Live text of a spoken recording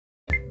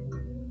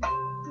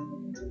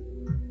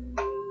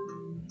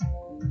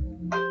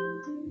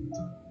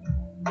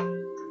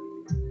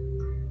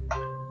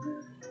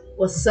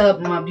What's up,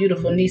 my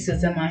beautiful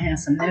nieces and my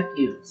handsome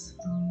nephews?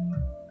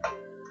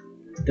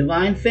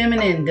 Divine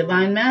feminine,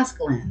 divine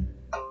masculine.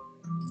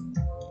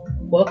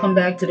 Welcome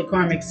back to the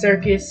Karmic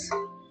Circus,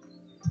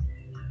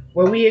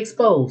 where we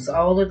expose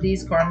all of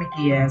these karmic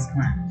ass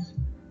clowns.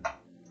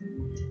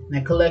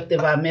 Now,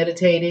 collective, I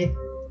meditated,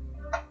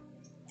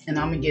 and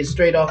I'm going to get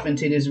straight off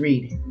into this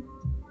reading.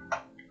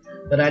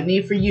 But I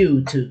need for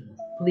you to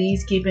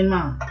please keep in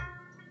mind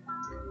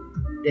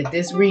that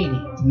this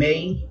reading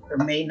may or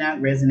may not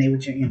resonate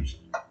with your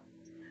energy.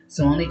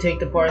 So only take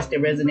the parts that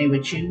resonate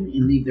with you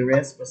and leave the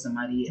rest for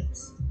somebody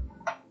else.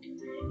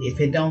 If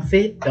it don't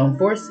fit, don't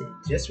force it.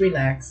 Just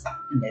relax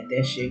and let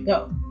that shit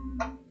go.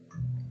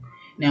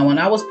 Now, when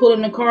I was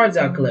pulling the cards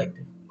out,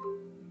 collective,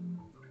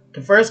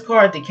 the first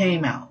card that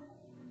came out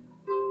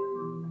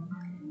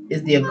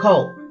is the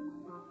occult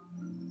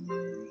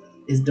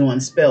is doing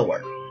spell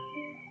work.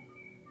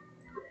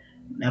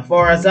 Now,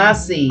 far as I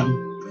see,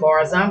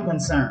 far as I'm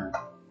concerned,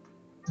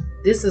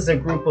 this is a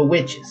group of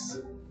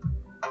witches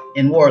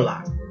and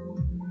warlocks.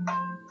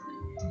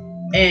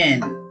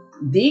 And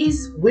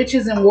these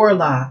witches and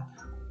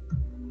warlocks,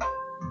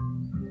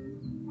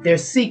 they're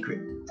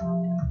secret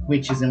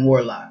witches and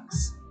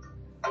warlocks.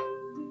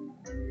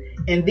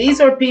 And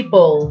these are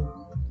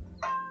people,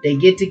 they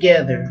get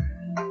together.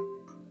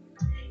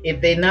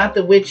 If they're not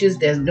the witches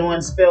that's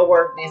doing spell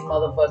work, these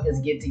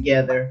motherfuckers get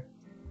together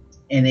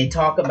and they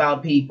talk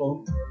about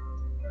people.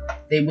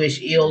 They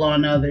wish ill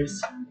on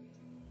others.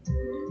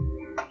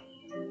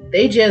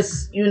 They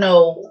just,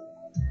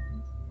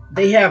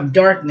 they have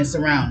darkness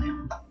around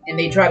them. And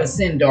they try to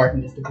send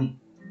darkness to people.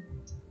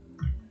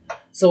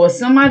 So if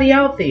somebody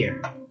out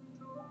there,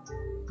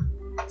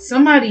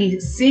 somebody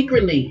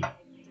secretly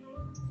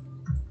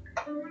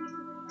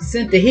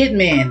sent the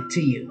hitman to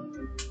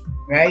you,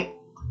 right?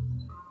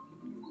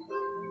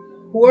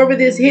 Whoever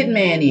this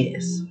hitman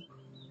is,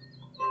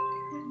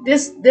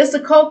 this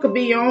occult could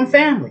be your own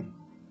family.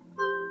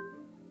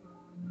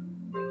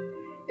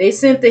 They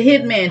sent the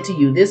hitman to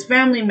you. This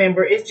family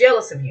member is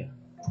jealous of you.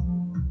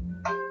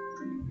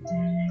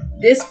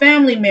 This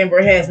family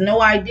member has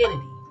no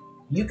identity.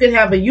 You could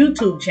have a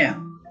YouTube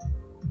channel,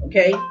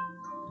 okay?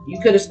 You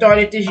could have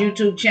started this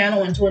YouTube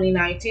channel in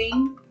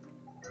 2019.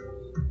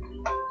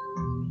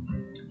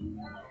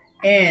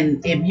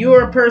 And if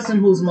you're a person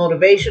who's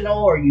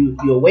motivational or you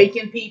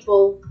awaken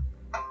people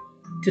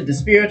to the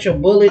spiritual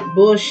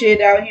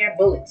bullshit out here,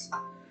 bullets,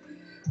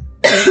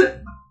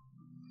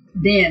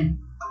 then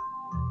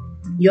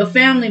your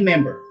family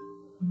member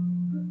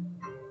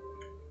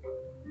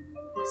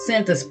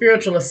sent a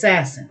spiritual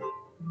assassin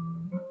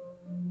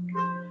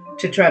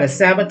to try to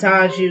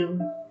sabotage you,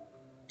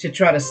 to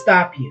try to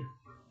stop you.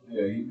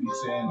 Yeah, he be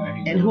saying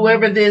that. And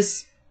whoever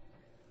this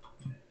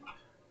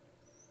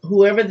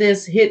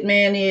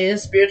hitman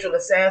is, spiritual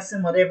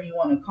assassin, whatever you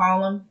want to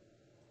call him,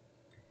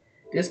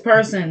 this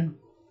person,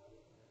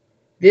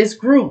 this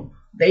group,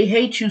 they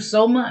hate you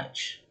so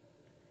much.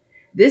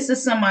 This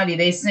is somebody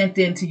they sent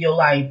into your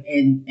life,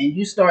 and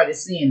you started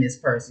seeing this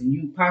person.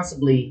 You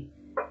possibly,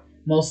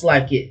 most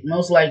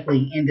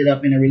likely ended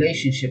up in a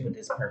relationship with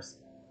this person.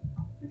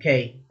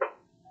 Okay?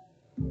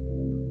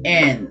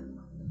 And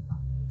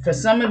for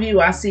some of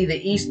you, I see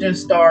the Eastern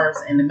Stars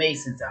and the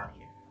Masons out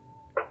here.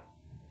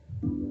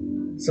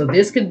 So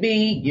this could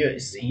be,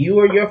 you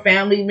or your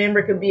family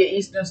member could be an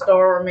Eastern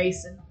Star or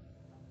Mason.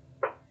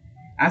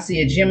 I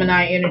see a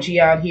Gemini energy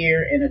out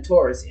here and a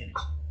Taurus energy.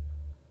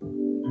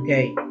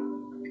 Okay?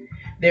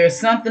 There's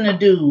something to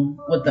do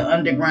with the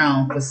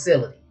underground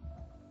facility.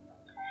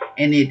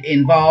 And it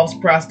involves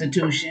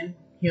prostitution,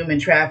 human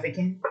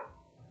trafficking.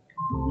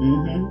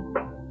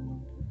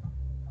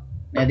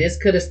 Now this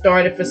could have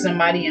started for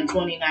somebody in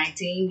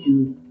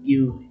 2019.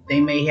 You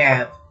may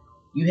have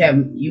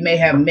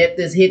met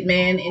this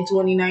hitman in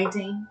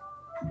 2019.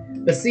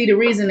 But see, the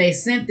reason they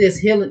sent this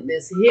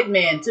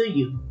hitman to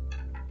you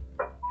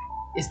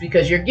is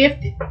because you're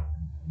gifted.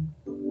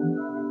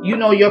 You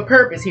know your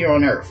purpose here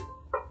on earth.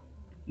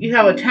 You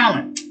have a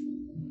talent.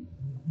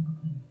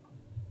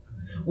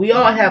 We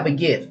all have a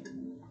gift,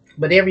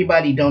 but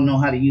everybody don't know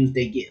how to use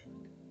their gift.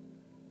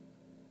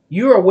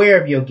 You're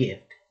aware of your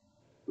gift.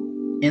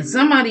 And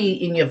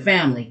somebody in your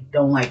family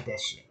don't like that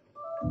shit.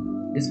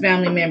 This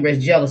family member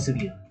is jealous of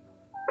you.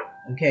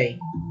 Okay?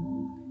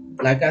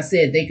 Like I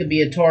said, they could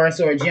be a Taurus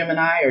or a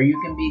Gemini, or you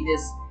can be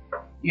this,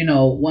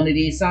 one of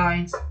these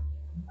signs.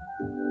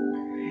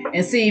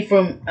 And see,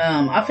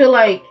 I feel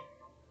like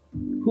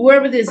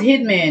whoever this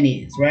hitman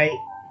is, right?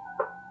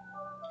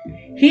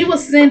 He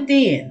was sent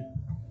in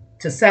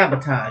to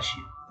sabotage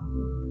you.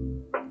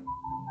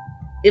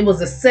 It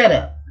was a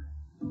setup.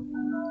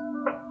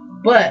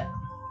 But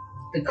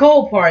the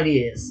cold part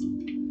is,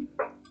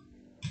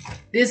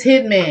 this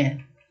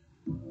hitman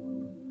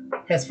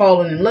has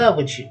fallen in love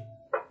with you.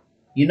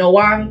 You know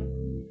why?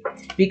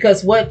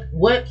 Because what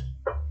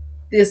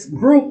this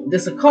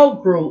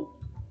occult group,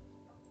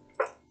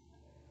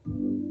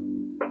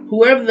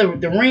 whoever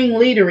the ring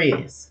leader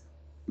is,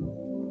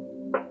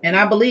 and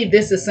I believe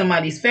this is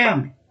somebody's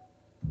family.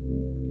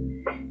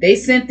 They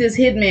sent this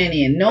hitman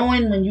in,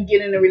 knowing when you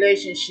get in a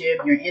relationship,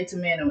 you're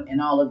intimate and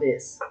all of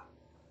this.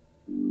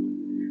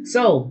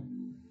 So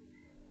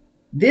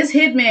this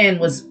hitman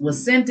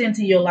was sent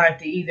into your life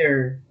to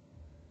either,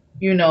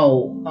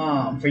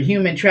 for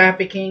human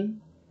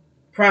trafficking,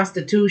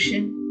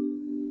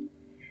 prostitution.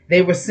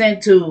 They were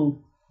sent to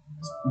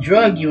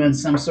drug you in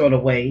some sort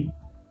of way,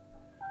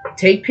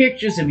 take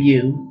pictures of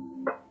you,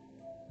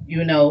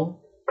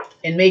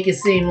 and make it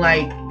seem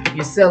like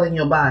you're selling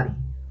your body.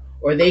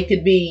 Or you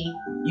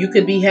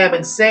could be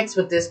having sex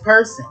with this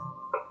person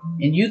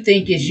and you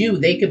think it's you.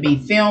 They could be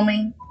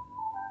filming,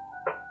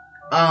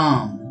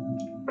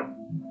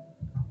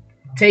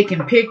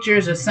 taking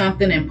pictures or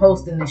something and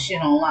posting this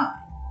shit online.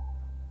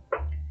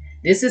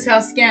 This is how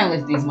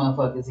scandalous these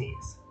motherfuckers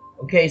is.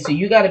 Okay, so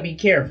you got to be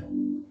careful.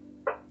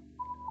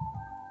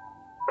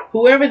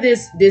 Whoever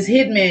this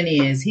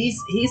hitman is, he's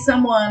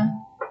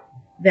someone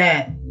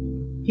that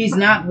he's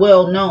not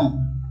well known.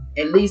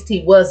 At least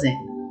he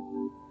wasn't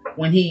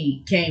when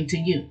he came to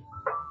you.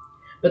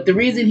 But the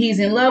reason he's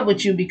in love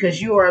with you because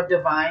you are of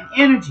divine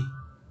energy.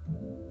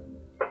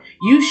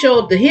 You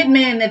showed the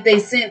hitman that they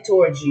sent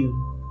towards you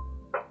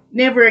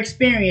never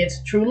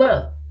experienced true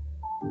love.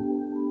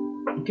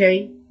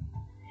 Okay?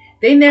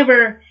 They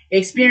never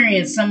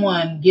experienced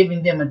someone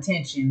giving them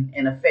attention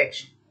and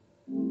affection.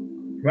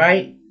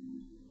 Right?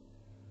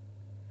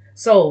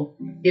 So,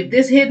 if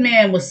this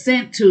hitman was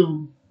sent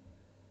to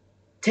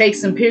take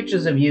some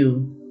pictures of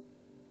you,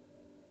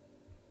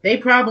 they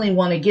probably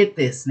want to get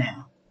this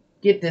now.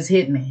 Get this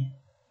hitman.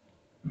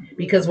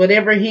 Because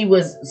whatever he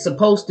was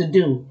supposed to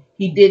do,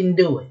 he didn't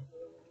do it.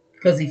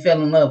 Because he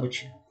fell in love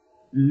with you.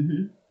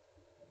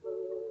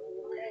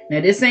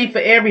 Now, this ain't for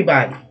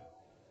everybody.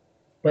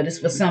 But it's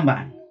for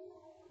somebody.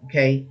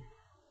 Okay?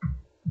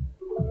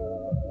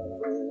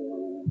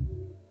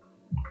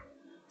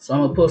 So I'm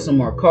going to pull some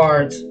more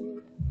cards.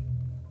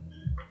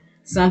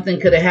 Something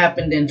could have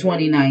happened in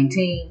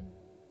 2019.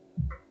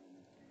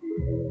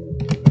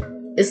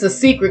 It's a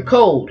secret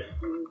code.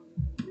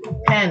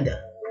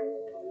 Panda.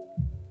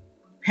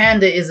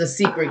 Panda is a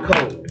secret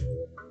code.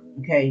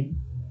 Okay?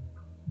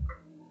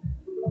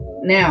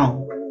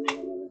 Now,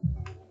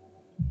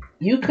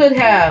 you could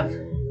have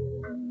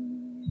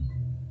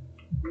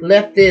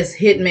left this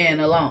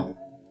hitman alone.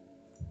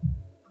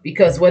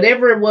 Because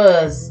whatever it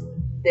was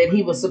that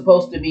he was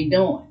supposed to be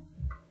doing,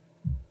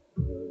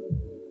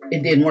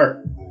 it didn't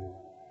work.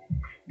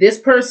 This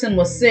person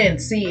was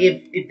sent. See,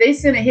 if they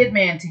sent a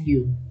hitman to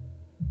you,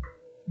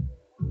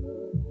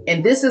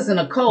 and this is an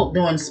occult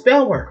doing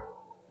spell work,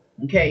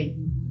 okay?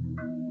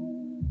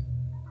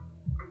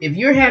 If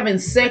you're having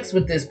sex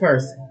with this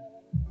person,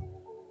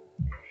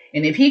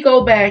 and if he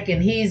go back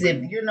and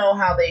if you know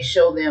how they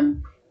show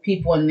them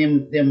people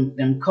in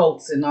them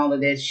cults and all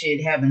of that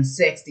shit having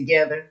sex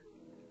together,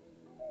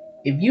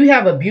 if you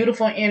have a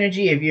beautiful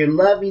energy, if you're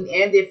loving,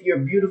 and if you're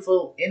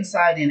beautiful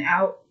inside and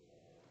out,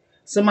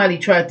 somebody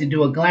tried to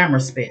do a glamour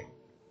spell.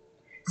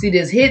 See,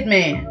 this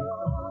hitman,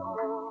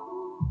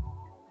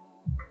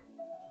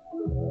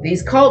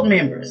 these cult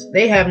members,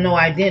 they have no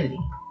identity.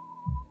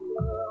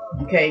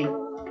 Okay?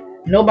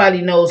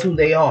 Nobody knows who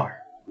they are.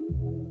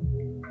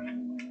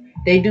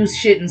 They do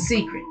shit in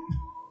secret.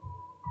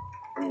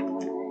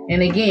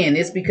 And again,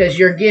 it's because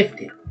you're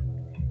gifted.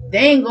 They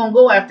ain't gonna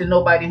go after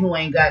nobody who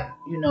ain't got,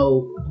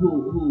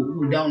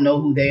 who don't know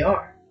who they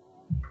are.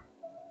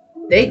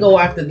 They go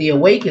after the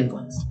awakened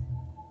ones.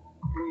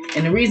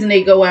 And the reason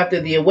they go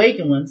after the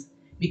awakened ones,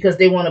 because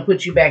they want to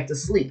put you back to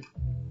sleep.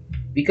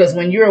 Because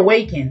when you're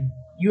awakened,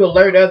 you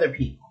alert other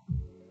people.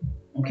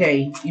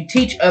 Okay? You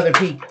teach other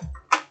people.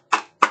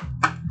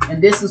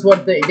 And this is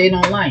what they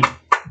don't like.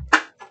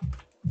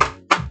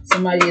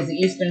 Somebody is an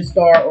Eastern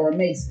Star or a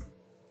Mason.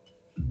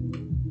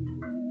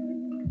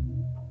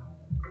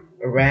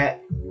 A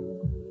rat.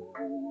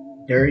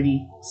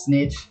 Dirty.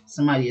 Snitch.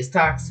 Somebody is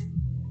toxic.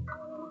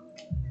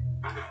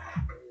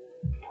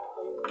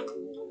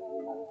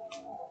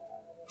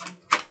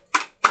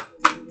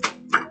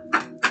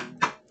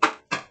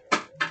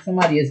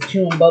 Somebody is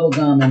chewing bubble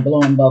gum and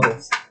blowing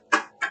bubbles.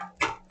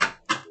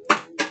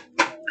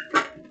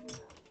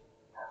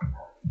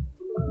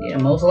 Yeah,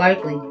 most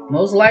likely.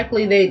 Most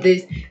likely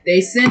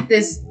they sent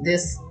this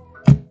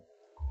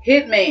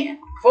hitman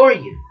for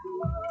you.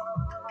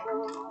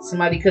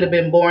 Somebody could have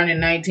been born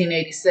in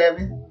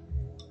 1987.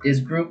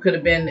 This group could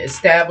have been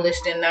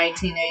established in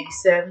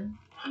 1987.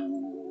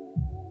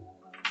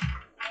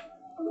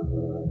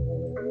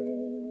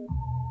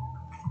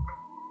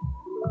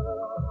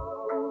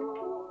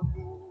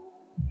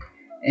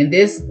 And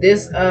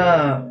this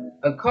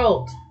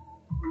occult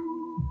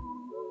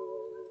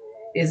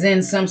is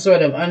in some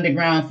sort of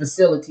underground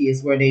facility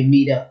is where they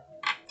meet up.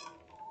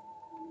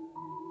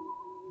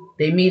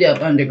 They meet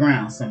up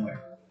underground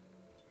somewhere.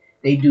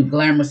 They do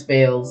glamour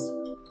spells,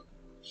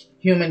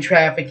 human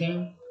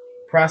trafficking,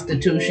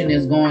 prostitution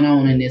is going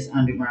on in this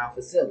underground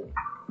facility.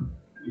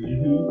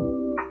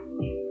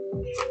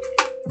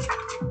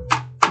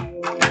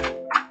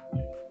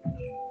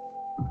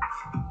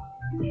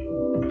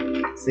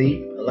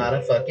 See, a lot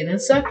of fucking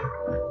and sucking.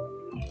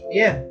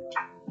 Yeah.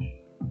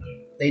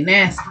 They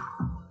nasty.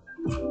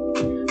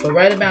 But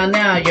right about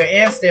now, your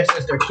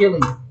ancestors are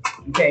killing you.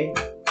 Okay?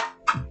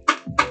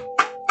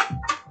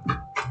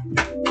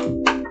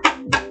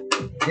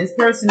 This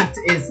person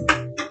is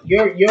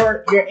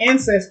your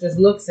ancestors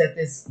looks at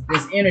this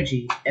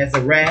energy as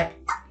a rat.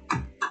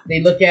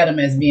 They look at them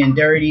as being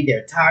dirty,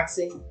 they're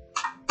toxic,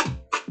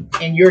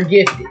 and you're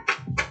gifted.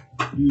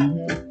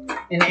 And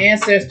the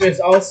ancestors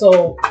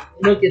also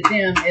look at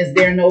them as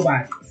they're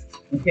nobodies.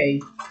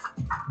 Okay?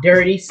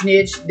 Dirty,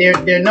 snitch,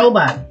 they're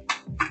nobody.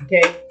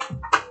 Okay?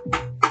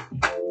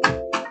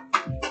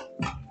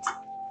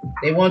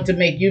 They want to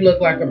make you look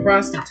like a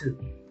prostitute.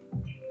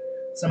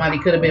 Somebody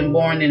could have been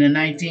born in the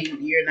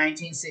year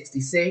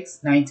 1966,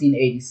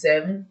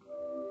 1987.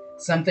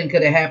 Something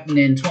could have happened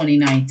in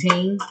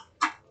 2019.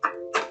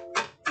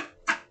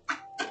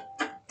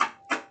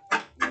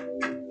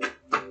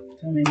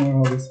 Tell me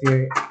more, Holy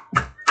Spirit.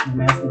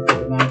 I'm asking for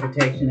divine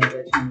protection as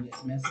I channel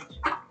this message.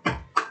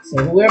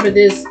 So whoever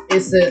this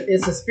is,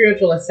 it's a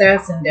spiritual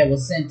assassin that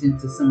was sent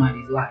into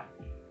somebody's life.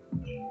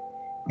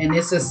 And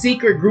it's a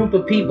secret group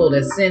of people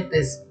that sent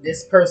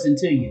this person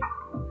to you.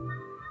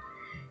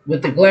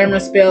 With the glamour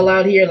spell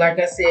out here, like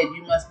I said,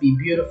 you must be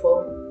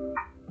beautiful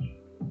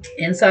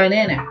inside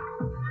and out.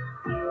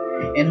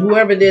 And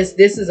whoever this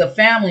is a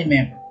family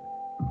member.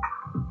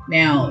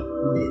 Now,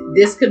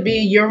 this could be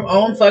your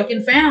own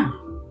fucking family.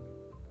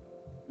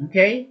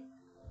 Okay?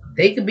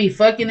 They could be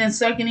fucking and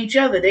sucking each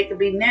other. They could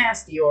be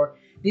nasty. Or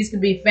these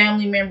could be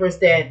family members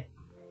that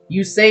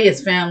you say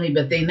it's family,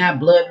 but they not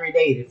blood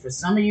related. For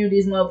some of you,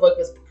 these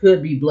motherfuckers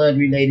could be blood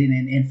related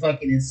and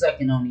fucking and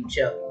sucking on each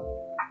other.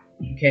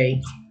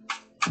 Okay?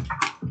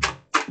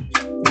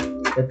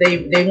 But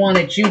they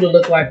wanted you to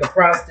look like a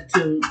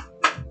prostitute.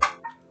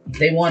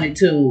 They wanted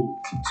to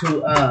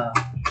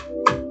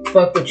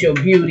fuck with your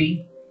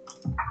beauty.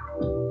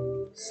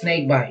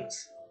 Snake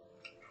bites.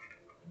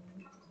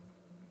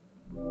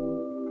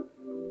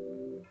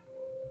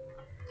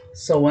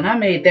 So when I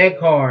made that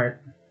card,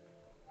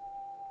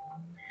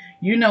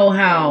 you know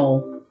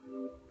how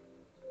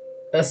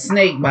a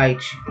snake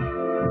bites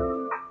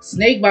you.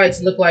 Snake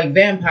bites look like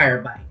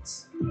vampire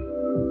bites,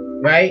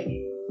 right?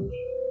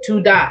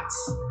 2 dots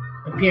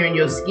appear in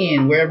your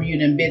skin wherever you've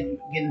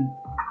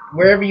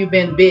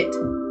been bit,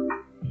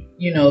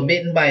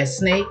 bitten by a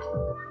snake,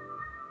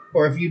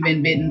 or if you've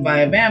been bitten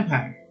by a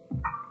vampire.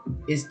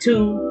 It's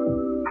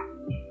 2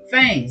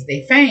 fangs.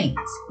 They fangs,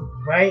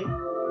 right?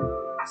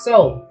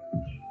 So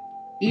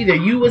either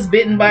you was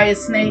bitten by a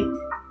snake,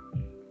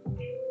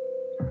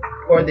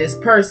 or this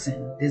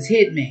person, this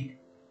hitman.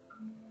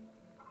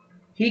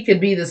 He could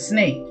be the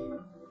snake.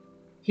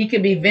 He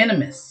could be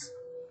venomous.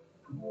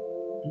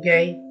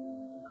 Okay?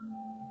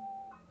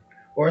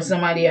 Or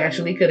somebody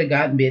actually could have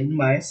gotten bitten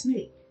by a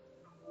snake.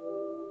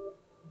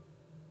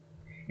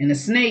 And the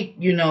snake,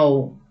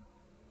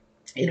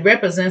 it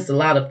represents a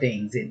lot of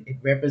things. It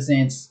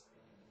represents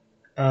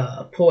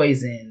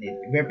poison. It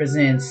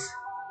represents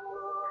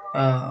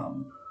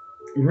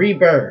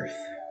rebirth.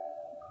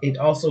 It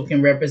also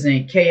can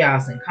represent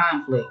chaos and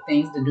conflict,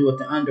 things to do with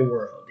the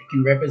underworld. It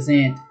can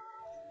represent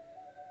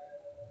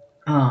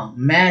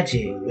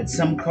magic. With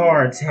some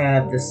cards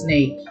have the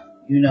snake,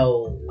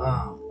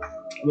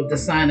 with the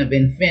sign of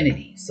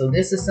infinity. So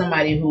this is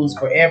somebody who's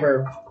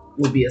forever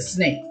will be a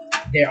snake.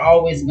 They're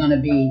always going to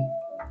be,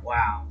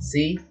 wow,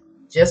 see?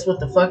 Just what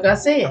the fuck I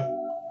said.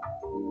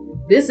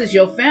 This is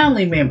your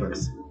family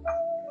members.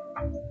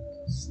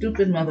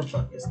 Stupid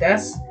motherfuckers.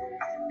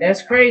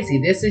 That's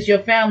crazy. This is your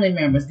family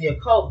members, the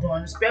occult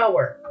doing the spell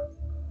work.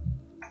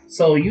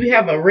 So you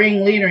have a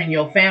ringleader in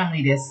your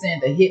family that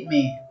sent a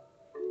hitman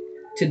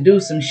to do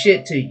some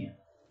shit to you.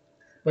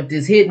 But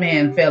this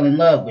hitman fell in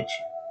love with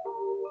you.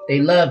 They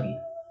love you.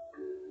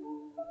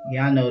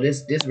 Yeah, I know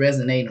this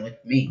resonating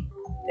with me.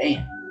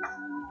 Damn.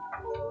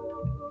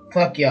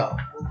 Fuck y'all.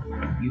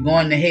 You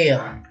going to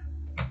hell.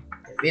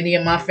 If any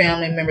of my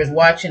family members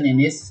watching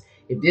and if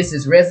this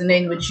is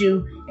resonating with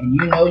you and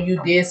you know you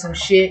did some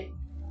shit,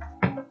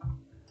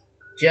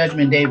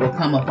 Judgment Day will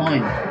come upon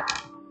you.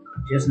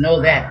 Just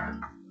know that.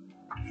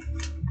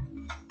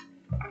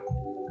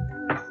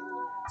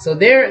 So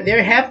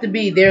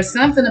there's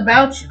something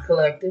about you,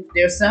 collective.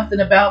 There's something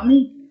about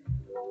me.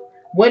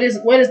 What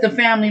is the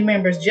family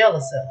members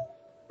jealous of?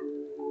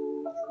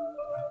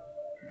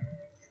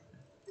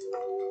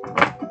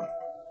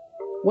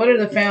 What are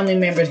the family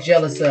members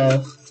jealous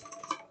of?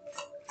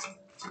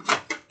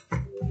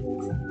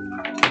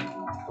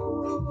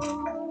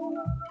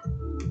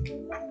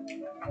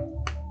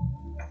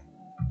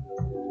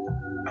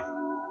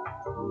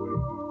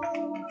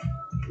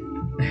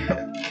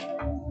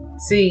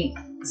 See,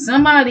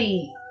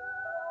 somebody,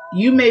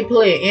 you may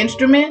play an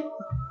instrument.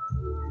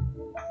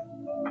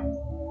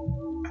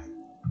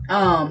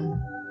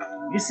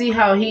 You see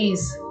how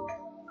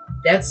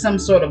that's some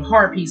sort of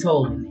harp he's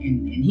holding,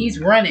 and he's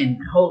running.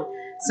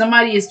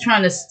 Somebody is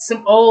trying to,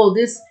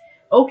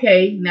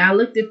 okay, now I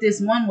looked at this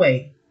one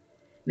way.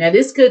 Now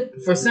this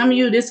could, for some of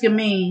you, this could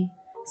mean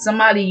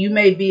somebody, you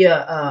may be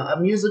a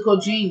musical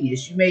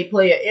genius. You may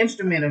play an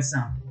instrument or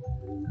something.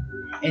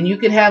 And you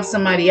could have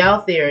somebody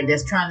out there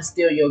that's trying to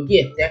steal your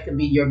gift. That could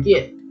be your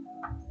gift.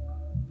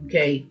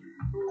 Okay.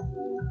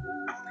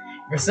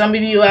 For some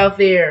of you out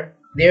there,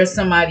 there's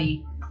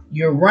somebody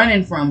you're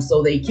running from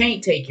so they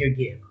can't take your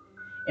gift.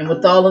 And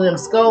with all of them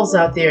skulls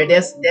out there,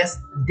 that's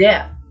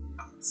death.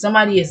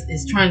 Somebody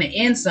is trying to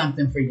end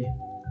something for you.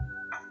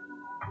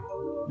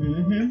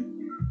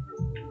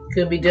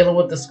 Could be dealing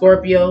with the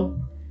Scorpio.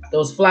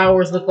 Those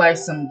flowers look like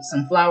some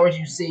flowers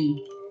you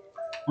see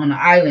on the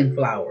island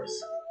flowers.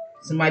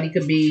 Somebody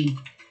could be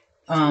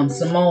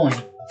Samoan.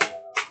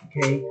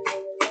 Okay.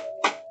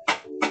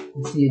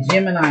 You see a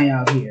Gemini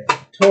out here.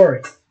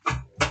 Taurus.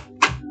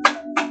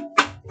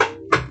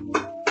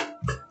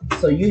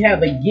 So you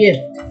have a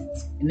gift.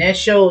 And that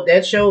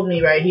showed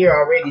me right here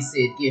already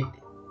said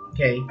gifted.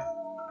 Okay.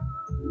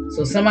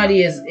 So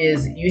somebody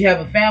is you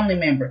have a family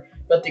member.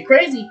 But the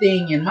crazy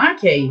thing in my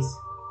case,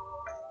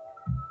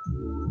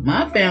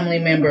 my family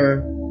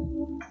member,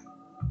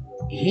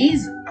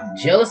 he's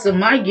jealous of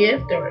my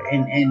gift,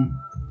 and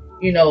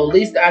you know, at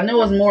least I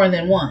know it's more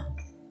than one.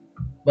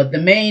 But the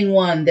main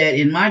one that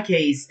in my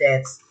case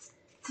that's,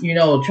 you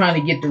know, trying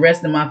to get the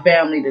rest of my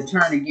family to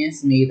turn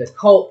against me, the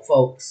cult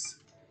folks.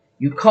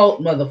 You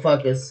cult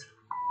motherfuckers.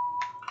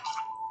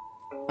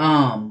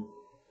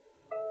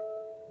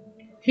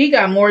 He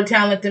got more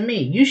talent than me.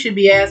 You should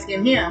be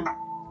asking him,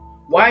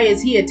 why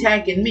is he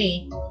attacking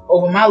me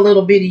over my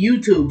little bitty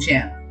YouTube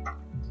channel?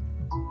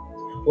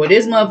 Well,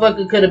 this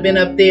motherfucker could have been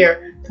up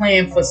there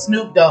playing for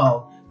Snoop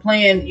Dogg,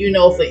 playing, you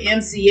know, for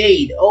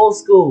MC8, old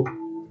school.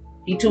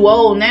 He too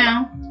old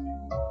now.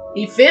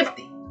 He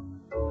 50.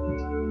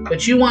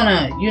 But you want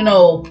to, you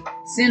know,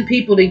 send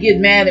people to get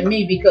mad at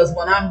me because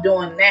what I'm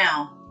doing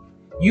now,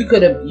 you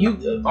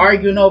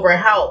arguing over a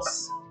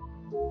house,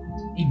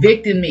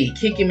 evicting me,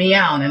 kicking me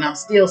out, and I'm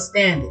still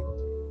standing.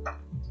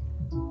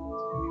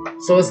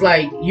 So it's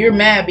like you're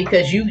mad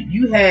because you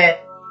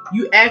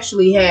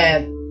actually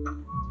had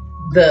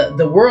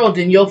the world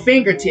in your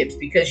fingertips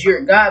because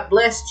God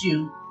blessed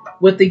you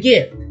with the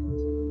gift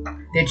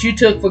that you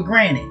took for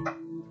granted.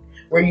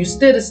 Where you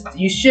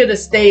should have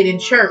stayed in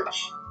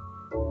church,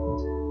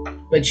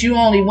 but you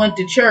only went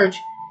to church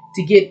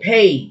to get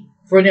paid,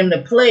 for them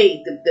to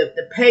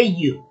pay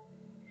you.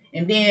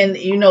 And then,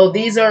 you know,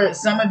 these are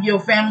some of your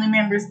family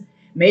members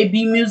may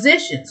be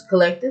musicians,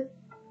 collective.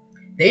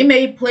 They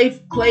may play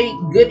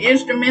good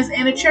instruments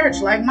in a church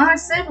like my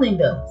sibling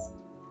does.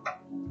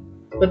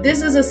 But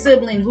this is a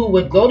sibling who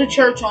would go to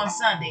church on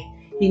Sunday.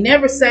 He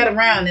never sat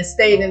around and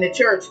stayed in the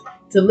church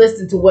to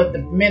listen to what the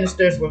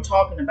ministers were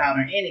talking about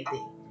or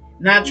anything.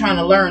 Not trying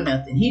to learn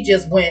nothing. He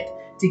just went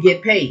to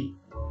get paid.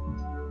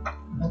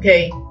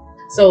 Okay?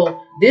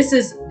 So this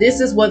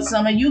is what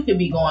some of you could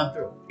be going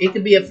through. It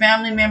could be a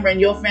family member in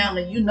your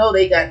family. You know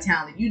they got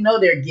talent. You know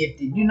they're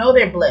gifted. You know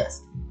they're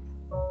blessed.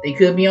 They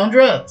could be on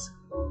drugs.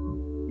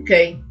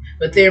 Okay?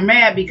 But they're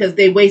mad because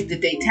they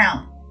wasted their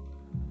talent.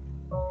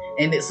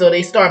 And so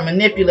they start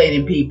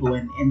manipulating people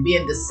and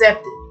being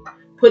deceptive.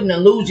 Putting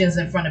illusions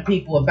in front of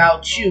people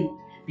about you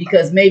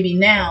because maybe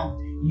now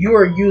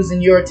you're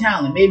using your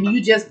talent. Maybe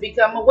you just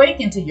become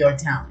awakened to your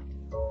talent,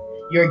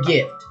 your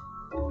gift.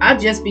 I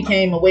just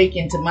became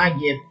awakened to my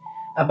gift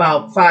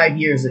about 5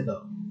 years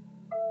ago.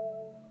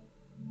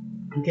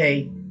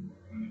 Okay?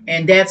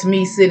 And that's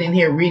me sitting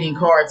here reading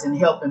cards and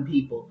helping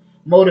people,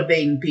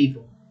 motivating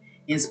people,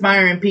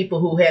 inspiring people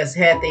who has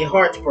had their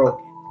hearts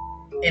broken,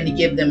 and to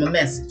give them a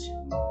message.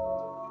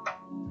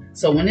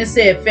 So when it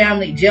said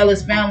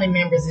jealous family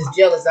members is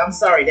jealous, I'm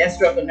sorry, that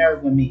struck a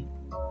nerve with me.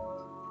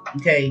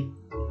 Okay?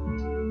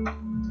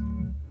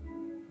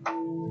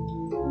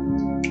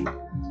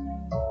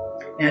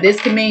 Now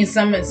this can mean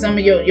some of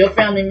your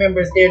family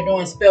members, they're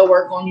doing spell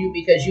work on you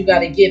because you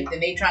got a gift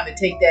and they trying to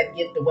take that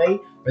gift away,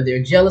 or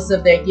they're jealous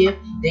of that gift.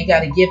 They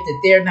got a gift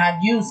that they're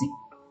not using.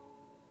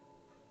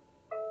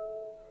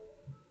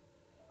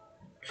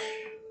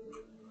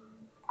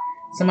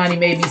 Somebody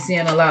may be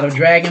seeing a lot of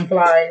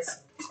dragonflies.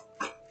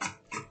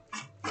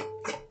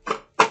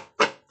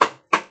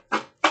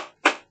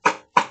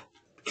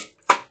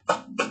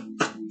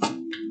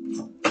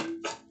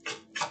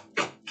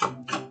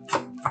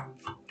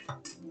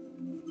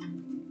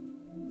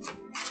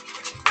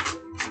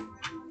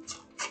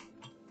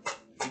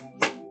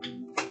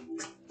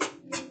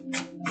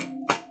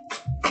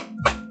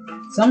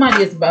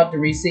 Somebody is about to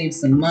receive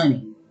some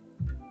money.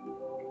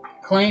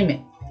 Claim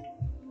it.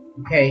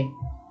 Okay.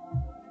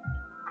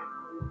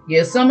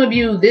 Yeah, some of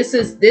you, this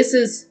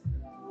is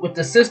with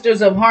the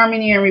Sisters of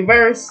Harmony in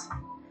reverse.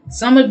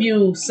 Some of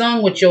you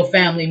sung with your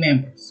family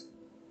members.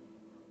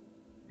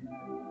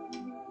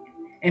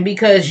 And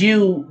because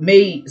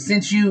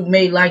since you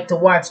may like to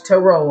watch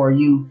tarot, or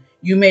you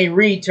may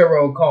read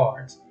tarot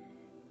cards,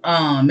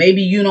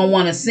 maybe you don't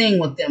want to sing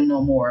with them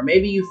no more.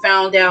 Maybe you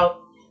found out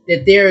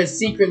that there is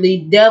secretly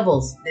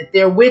devils, that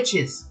they're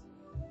witches.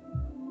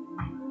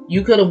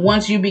 You could have,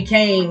 once you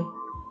became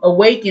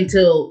awakened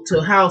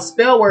to how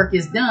spell work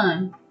is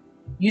done,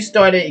 you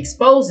started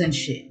exposing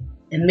shit.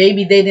 And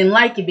maybe they didn't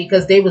like it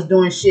because they was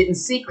doing shit in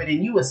secret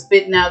and you was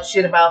spitting out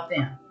shit about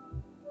them.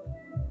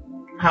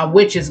 How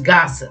witches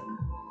gossip.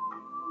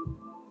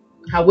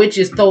 How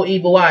witches throw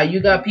evil eye. You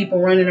got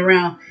people running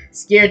around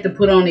scared to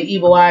put on the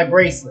evil eye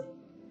bracelet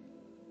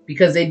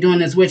because they're doing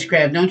this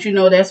witchcraft. Don't you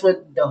know that's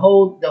what the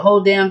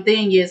whole damn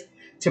thing is,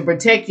 to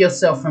protect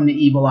yourself from the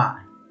evil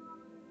eye?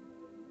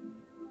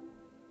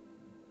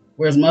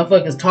 Whereas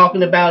motherfuckers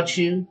talking about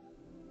you,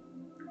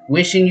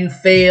 wishing you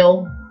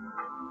fail,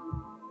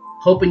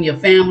 hoping your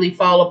family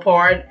fall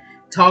apart,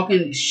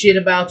 talking shit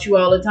about you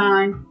all the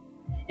time,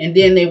 and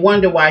then they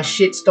wonder why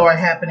shit start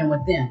happening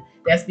with them.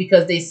 That's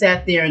because they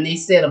sat there and they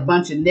said a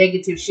bunch of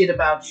negative shit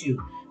about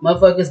you.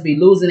 Motherfuckers be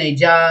losing their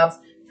jobs,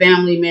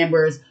 family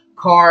members,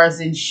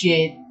 cars and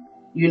shit.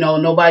 You know,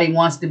 nobody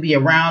wants to be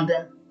around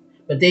them.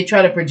 But they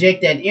try to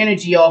project that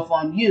energy off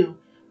on you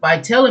by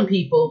telling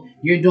people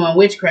you're doing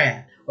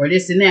witchcraft or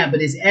this and that.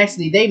 But it's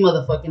actually they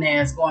motherfucking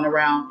ass going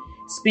around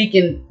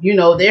speaking, you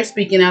know, they're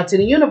speaking out to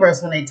the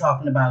universe when they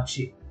talking about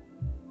you.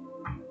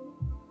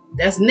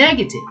 That's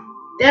negative.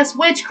 That's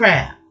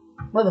witchcraft,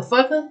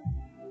 motherfucker.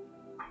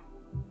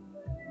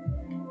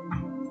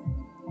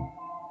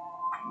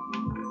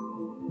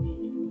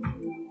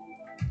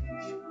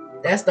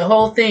 That's the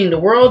whole thing. The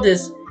world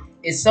is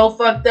so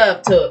fucked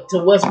up to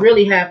what's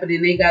really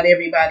happening. They got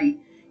everybody,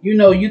 you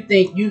know, you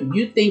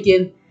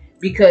thinking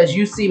because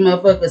you see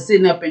motherfuckers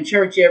sitting up in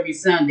church every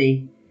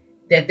Sunday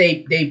that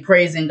they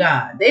praising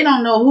God. They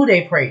don't know who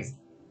they praising.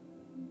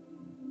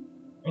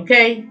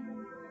 Okay?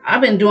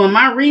 I've been doing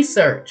my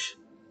research.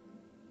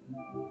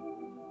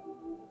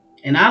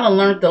 And I done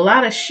learned a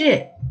lot of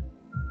shit.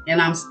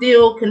 And I'm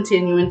still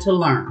continuing to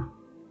learn.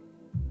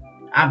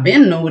 I've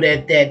been knew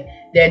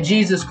that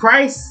Jesus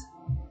Christ,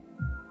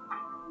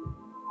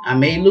 I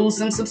may lose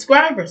some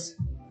subscribers.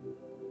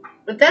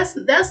 But that's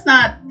no.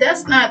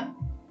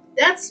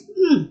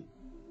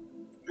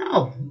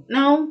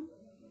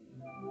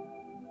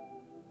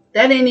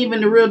 That ain't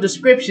even the real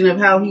description of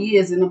how he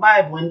is in the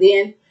Bible. And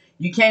then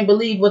you can't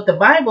believe what the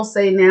Bible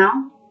say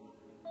now.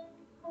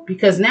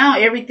 Because now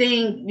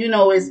everything, you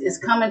know, is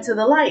coming to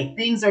the light.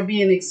 Things are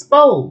being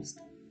exposed.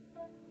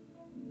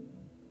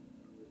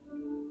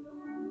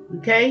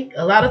 Okay?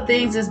 A lot of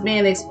things is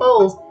being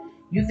exposed.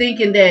 You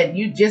thinking that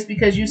you just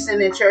because you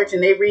sit in church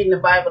and they reading the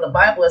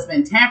Bible has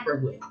been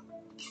tampered with.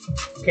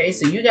 Okay,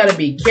 so you got to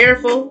be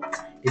careful.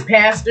 The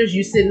pastors,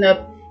 you sitting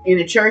up in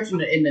the church,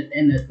 and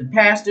the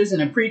pastors and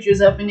the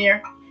preachers up in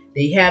there,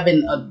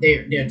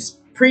 they're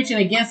preaching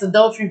against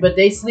adultery, but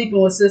they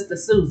sleeping with Sister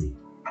Susie.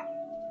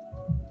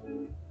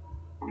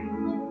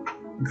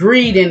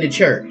 Greed in the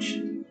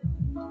church.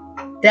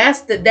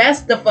 That's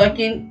the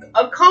fucking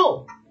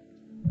occult,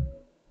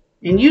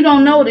 and you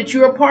don't know that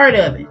you're a part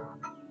of it.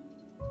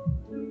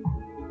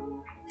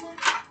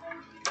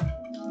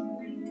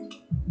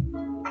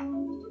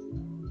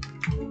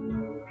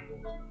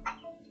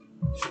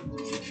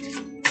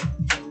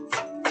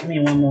 Give me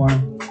one more.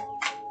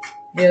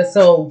 Yeah,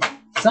 so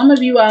some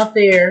of you out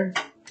there,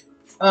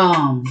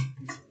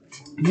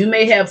 you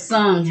may have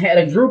had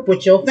a group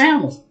with your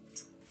family,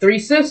 3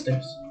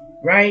 sisters,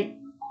 right?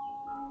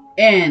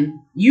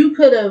 And you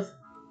could have,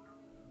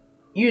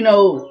 you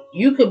know,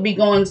 you could be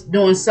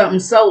doing something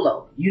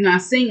solo. You're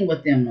not singing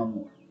with them no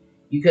more.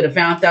 You could have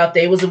found out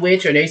they was a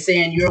witch, or they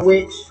saying you're a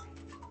witch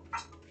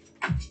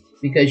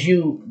because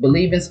you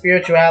believe in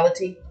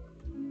spirituality.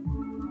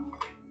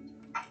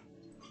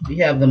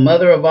 You have the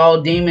mother of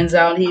all demons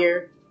out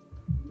here.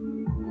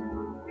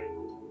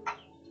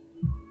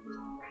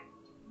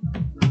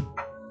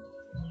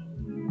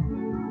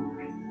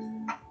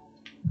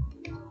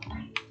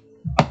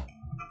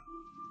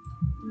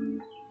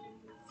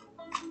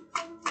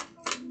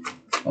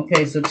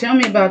 Okay, so tell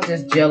me about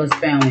this jealous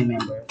family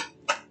member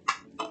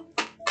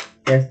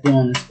that's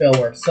doing the spell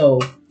work. So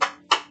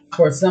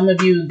for some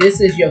of you, this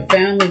is your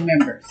family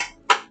members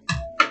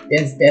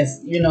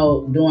that's you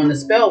know, doing the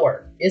spell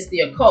work. It's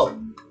the occult.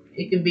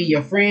 It can be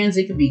your friends.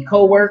 It can be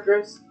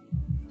co-workers.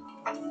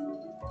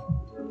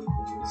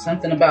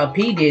 Something about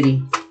P. Diddy.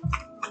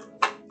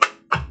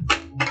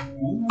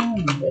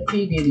 What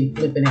P. Diddy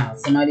flipping out?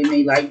 Somebody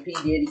may like P.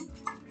 Diddy.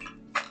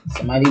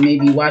 Somebody may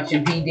be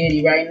watching P.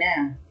 Diddy right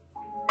now.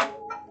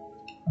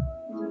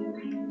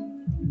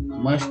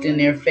 Mushed in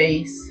their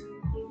face.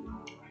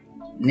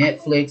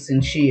 Netflix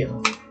and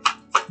chill.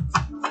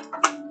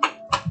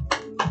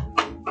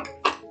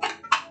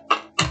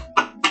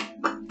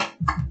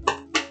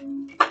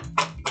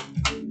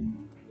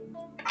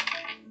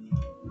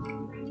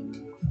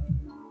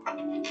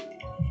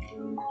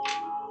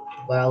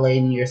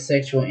 Violating your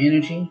sexual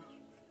energy.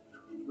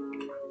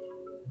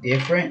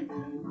 Different.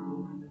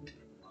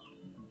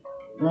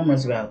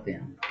 Rumors about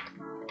them.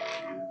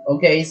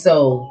 Okay,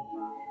 so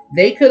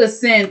they could have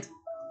sent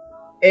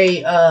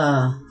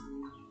a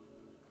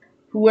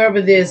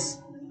whoever this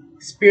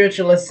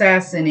spiritual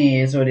assassin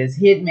is, or this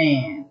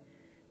hitman,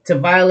 to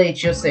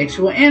violate your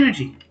sexual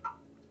energy.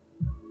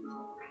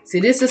 See,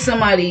 this is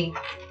somebody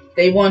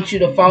they want you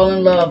to fall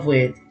in love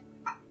with.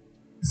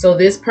 So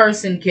this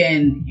person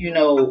can, you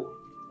know,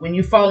 when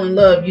you fall in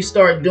love, you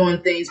start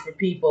doing things for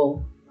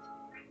people.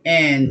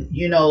 And,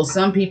 you know,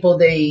 some people,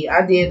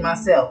 I did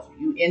myself.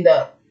 You end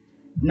up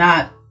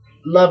not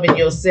loving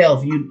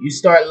yourself. You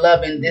start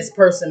loving this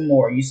person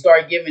more. You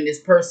start giving this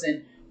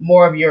person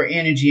more of your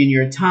energy and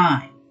your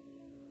time.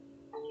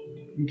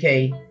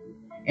 Okay?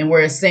 And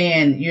where it's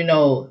saying,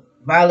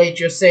 violate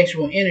your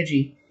sexual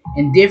energy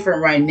and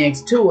different right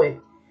next to it,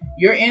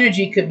 your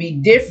energy could be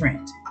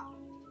different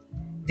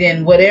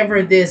than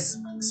whatever this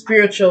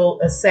spiritual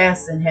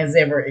assassin has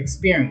ever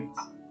experienced.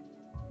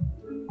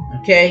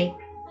 Okay?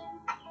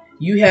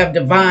 You have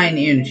divine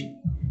energy.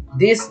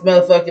 This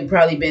motherfucker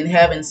probably been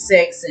having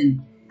sex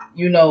and,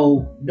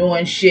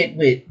 doing shit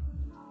with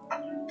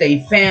they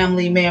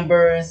family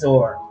members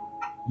or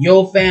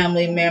your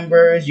family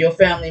members. Your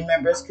family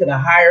members could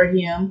have hired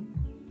him.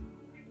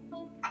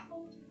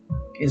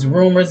 There's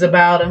rumors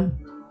about him.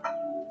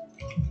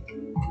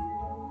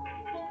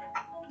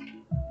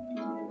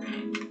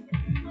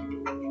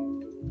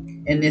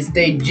 And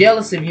they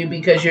jealous of you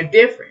because you're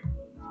different.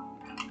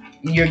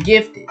 And you're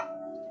gifted.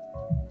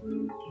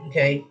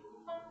 Okay?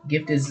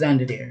 Gift is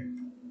under there.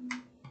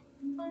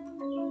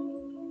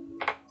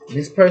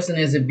 This person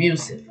is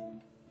abusive.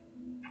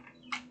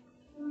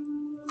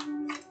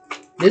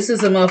 This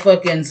is a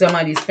motherfucker in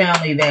somebody's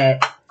family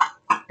that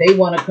they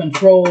want to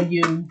control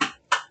you,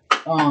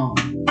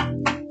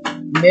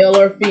 male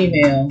or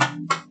female,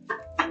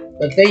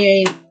 but they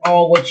ain't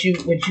all what you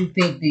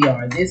think they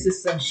are. This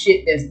is some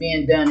shit that's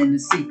being done in the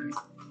secret.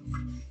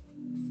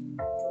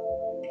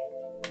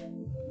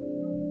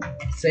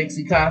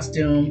 Sexy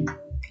costume.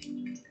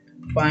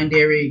 Find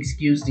every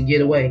excuse to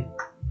get away.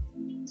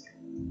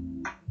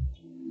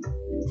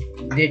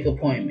 Dick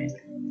appointment.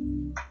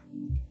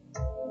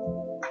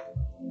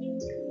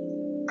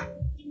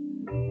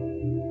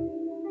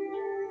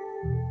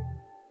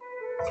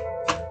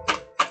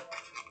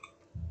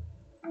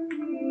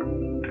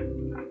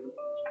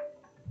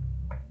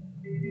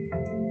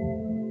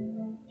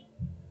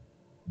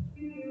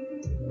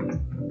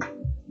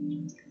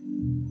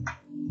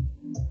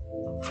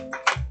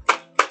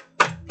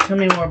 Tell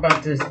me more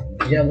about this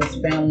jealous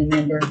family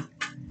member.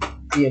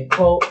 The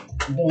occult,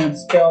 doing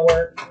spell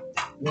work.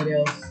 What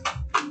else?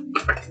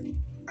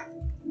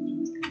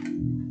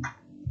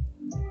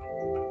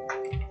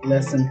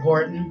 Less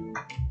important.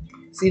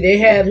 See, they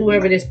had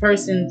whoever this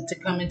person to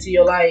come into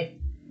your life.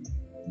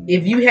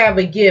 If you have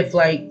a gift,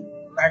 like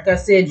I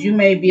said, you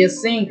may be a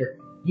singer.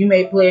 You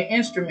may play an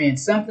instrument.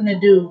 Something to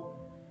do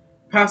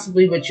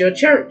possibly with your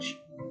church.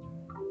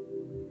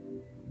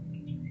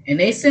 And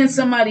they send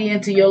somebody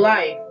into your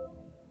life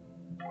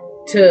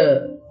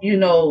to,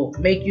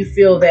 make you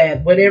feel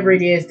that whatever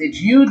it is that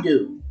you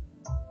do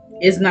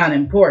is not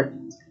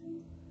important.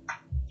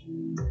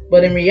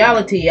 But in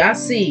reality, I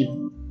see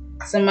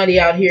somebody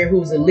out here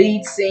who's a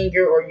lead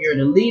singer, or you're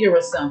the leader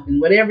or something.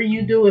 Whatever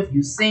you do, if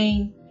you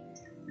sing,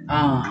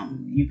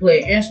 you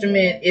play an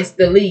instrument, it's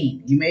the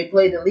lead. You may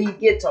play the lead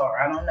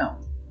guitar, I don't know.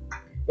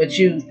 But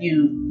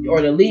you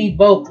or the lead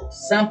vocal,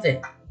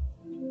 something.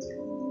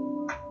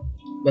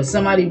 But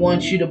somebody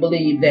wants you to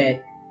believe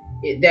that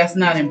that's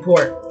not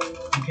important.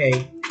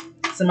 Okay?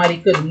 Somebody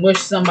could have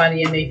mushed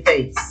somebody in their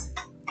face.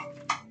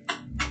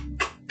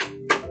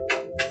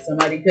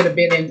 Somebody could have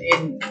been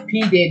in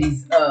P.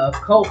 Diddy's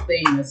cult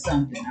thing or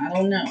something. I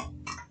don't know.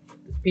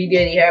 P.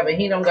 Diddy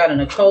he don't got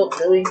an occult,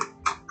 do he?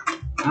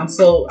 I'm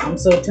so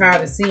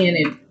tired of seeing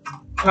it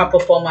pop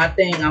up on my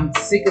thing. I'm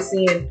sick of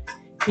seeing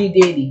P.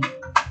 Diddy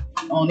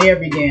on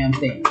every damn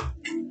thing.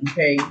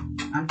 Okay?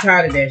 I'm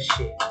tired of that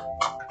shit.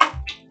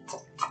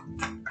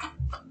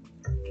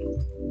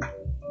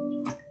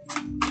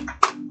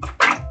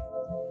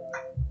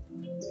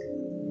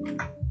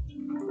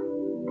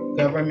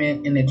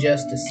 Government and the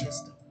justice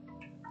system.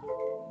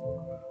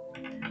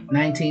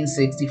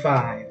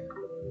 1965.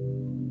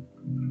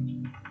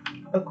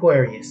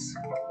 Aquarius.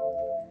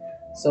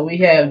 So we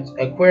have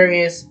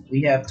Aquarius,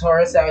 we have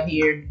Taurus out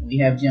here, we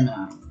have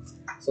Gemini.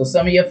 So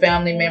some of your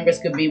family members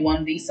could be one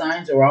of these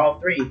signs or all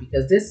three,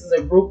 because this is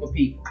a group of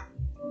people,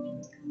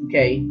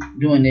 okay,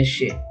 doing this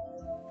shit.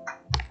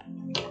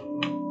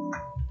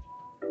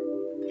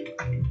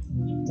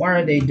 Why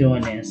are they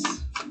doing this?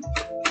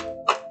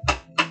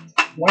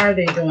 Why are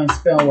they doing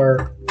spell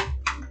work?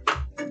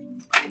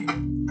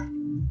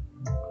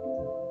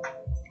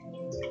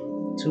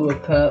 Two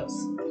of Cups.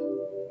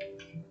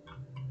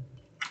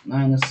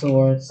 Nine of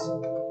Swords.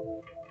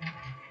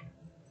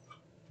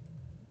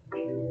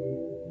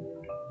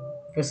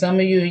 For some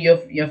of you,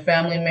 your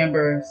family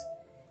members,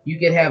 you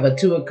could have a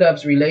Two of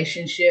Cups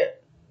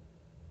relationship.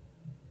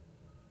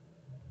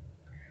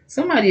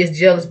 Somebody is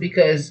jealous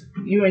because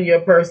you and your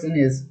person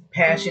is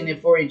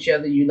passionate for each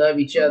other. You love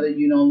each other.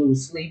 You don't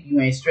lose sleep. You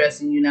ain't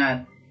stressing. You're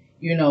not,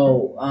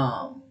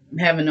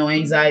 having no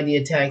anxiety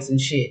attacks and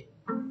shit.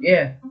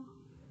 Yeah.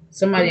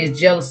 Somebody is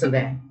jealous of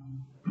that.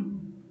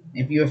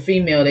 If you're a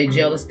female, they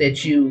jealous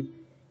that you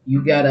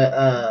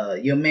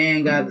got your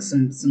man got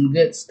some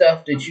good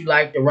stuff that you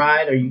like to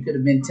ride, or you could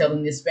have been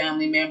telling this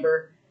family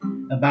member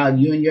about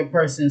you and your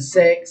person's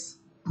sex.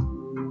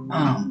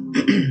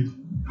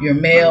 You're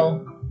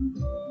male.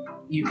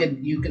 You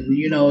could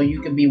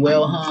be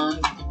well hung,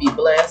 you could be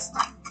blessed,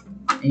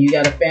 and you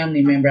got a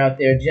family member out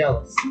there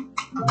jealous.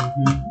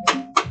 Mm-hmm.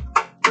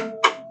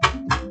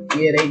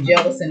 Yeah, they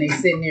jealous and they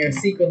sitting there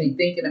secretly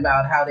thinking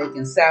about how they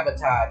can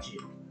sabotage you.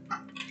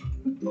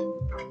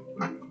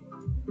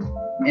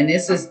 And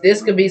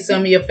this could be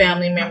some of your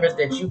family members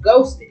that you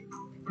ghosted.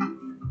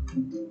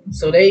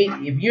 So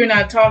if you're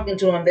not talking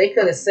to them, they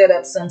could have set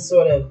up some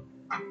sort of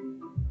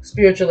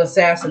spiritual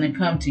assassin and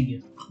come to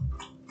you.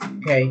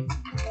 Okay.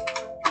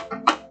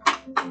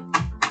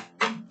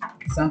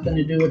 Something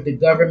to do with the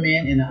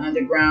government and the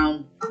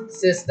underground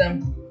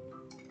system.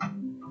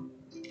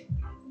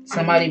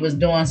 Somebody was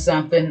doing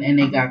something and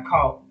they got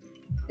caught.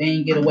 They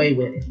didn't get away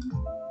with it.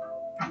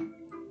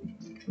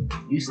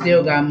 You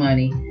still got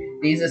money.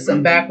 These are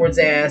some backwards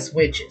ass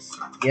witches.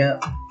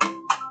 Yep.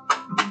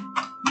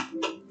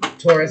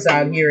 Taurus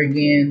out here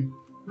again.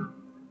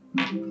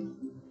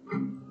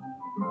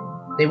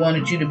 They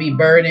wanted you to be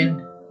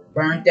burdened,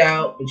 burnt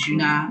out, but you're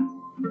not.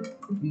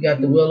 You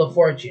got the wheel of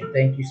fortune.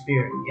 Thank you,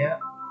 Spirit. Yep.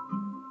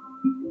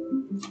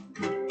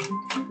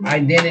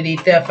 Identity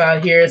theft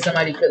out here.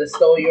 Somebody could have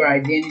stole your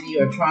identity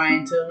or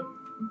trying to.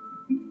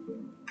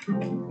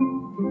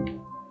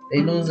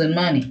 They losing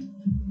money.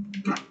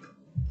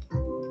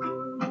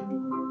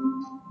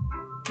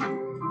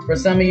 For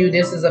some of you,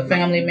 this is a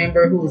family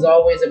member who's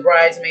always a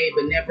bridesmaid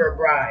but never a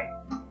bride.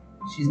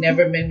 She's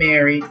never been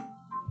married.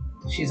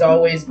 She's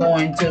always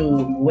going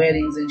to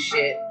weddings and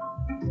shit.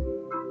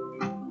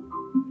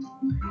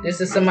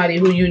 This is somebody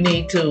who you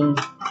need to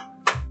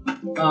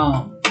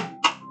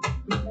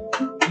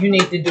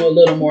do a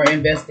little more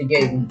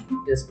investigating,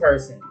 this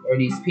person or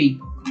these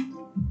people.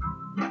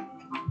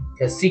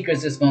 Because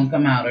secrets is going to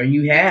come out, or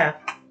you have.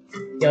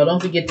 Y'all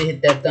don't forget to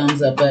hit that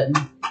thumbs up button.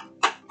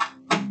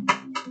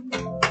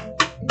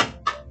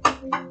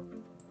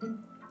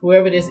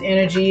 Whoever this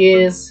energy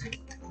is,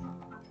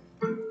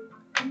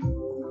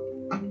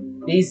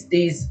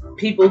 these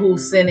people who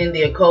sending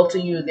the occult to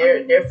you,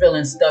 they're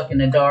feeling stuck in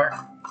the dark.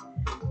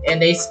 And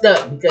they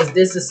stuck because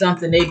this is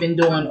something they've been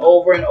doing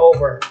over and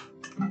over.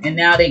 And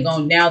now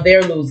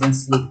they're losing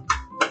sleep.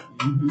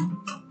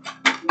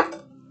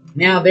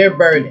 Now they're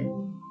burdened.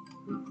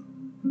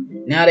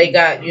 Now they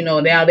got,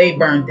 now they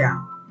burnt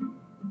out.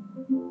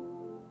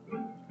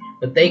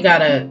 But they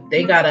gotta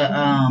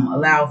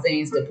allow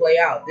things to play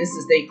out. This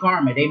is their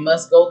karma. They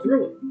must go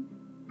through it.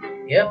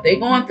 Yep, they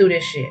going through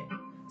this shit.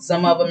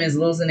 Some of them is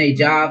losing their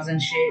jobs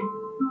and shit.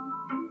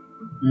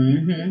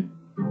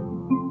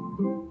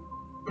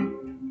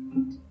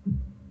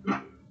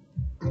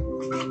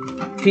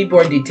 People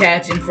are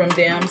detaching from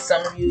them.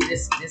 Some of you,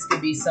 this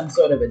could be some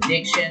sort of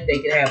addiction. They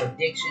could have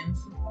addictions.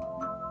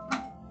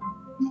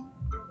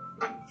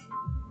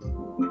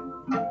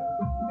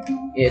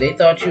 Yeah, they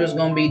thought you was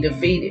going to be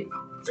defeated,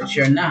 but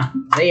you're not.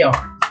 They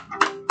are.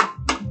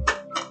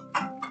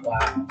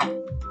 Wow.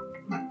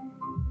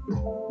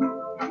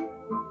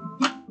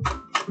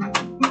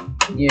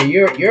 Yeah,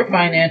 you're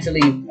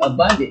financially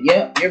abundant.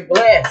 Yep, you're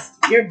blessed.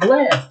 You're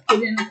blessed. Put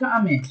it in the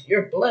comments.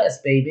 You're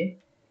blessed, baby.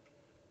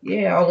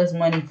 Yeah, all this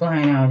money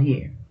flying out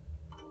here.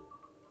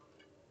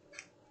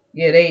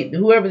 Yeah,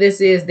 whoever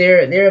this is,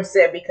 they're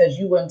upset because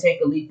you wouldn't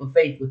take a leap of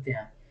faith with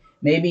them.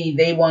 Maybe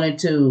they wanted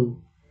to,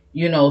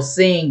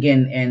 sing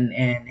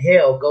and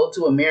hell, go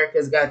to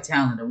America's Got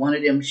Talent or one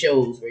of them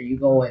shows where you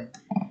go and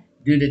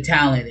do the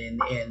talent,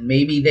 and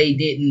maybe they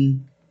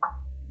didn't.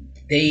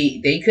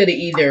 They could have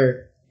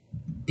either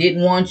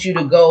didn't want you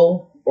to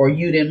go or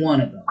you didn't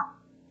want to go.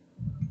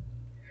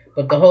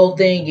 But the whole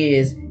thing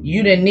is,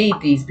 you didn't need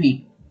these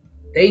people.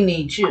 They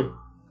need you.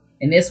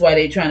 And that's why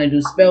they're trying to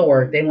do spell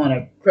work. They want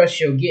to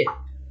crush your gift.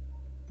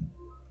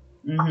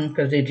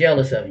 Because they're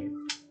jealous of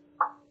you.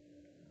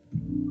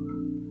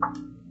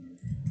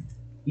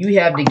 You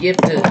have the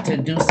gift to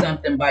do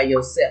something by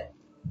yourself.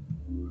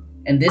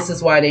 And this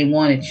is why they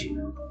wanted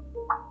you.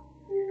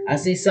 I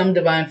see some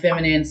divine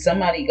feminine.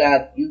 Somebody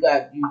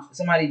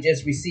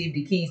just received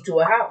the keys to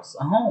a house,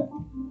 a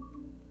home.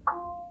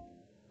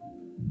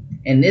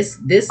 And this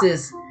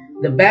is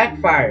the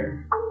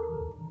backfire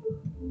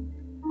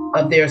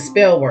of their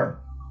spell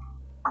work.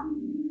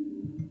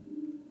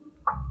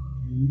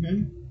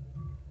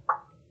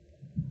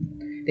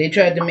 They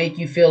tried to make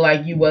you feel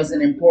like you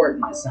wasn't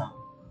important or something.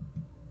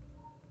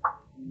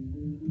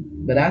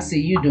 But I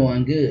see you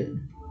doing good.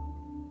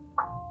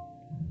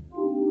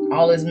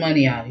 All this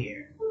money out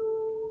here.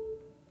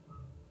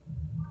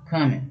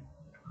 Coming.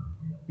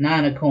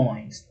 9 of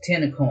coins.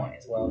 10 of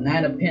coins. Well,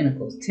 9 of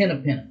pentacles. 10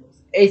 of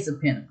pentacles. Ace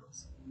of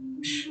pentacles.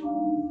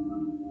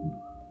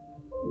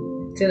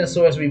 10 of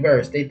swords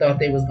reversed. They thought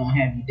they was going to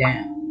have you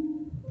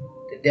down.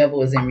 The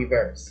devil is in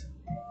reverse.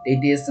 They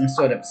did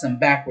some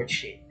backward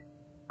shit.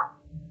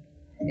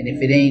 And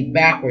if it ain't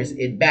backwards,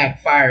 it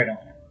backfired on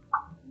them.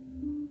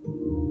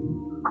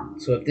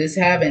 So if this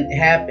haven't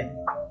happened,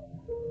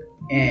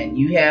 and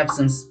you have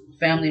some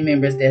family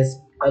members that's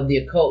of the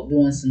occult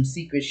doing some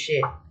secret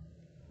shit,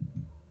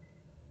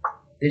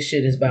 this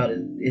shit is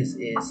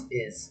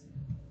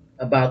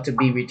about to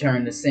be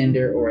returned to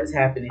sender, or is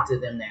happening to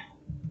them now.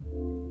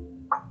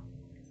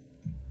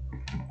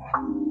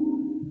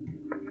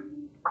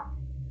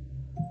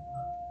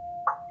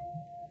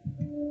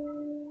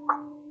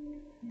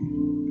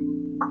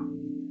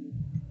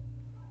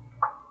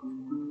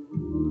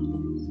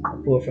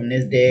 Pull from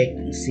this deck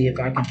and see if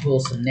I can pull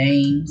some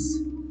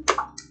names,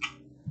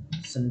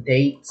 some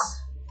dates.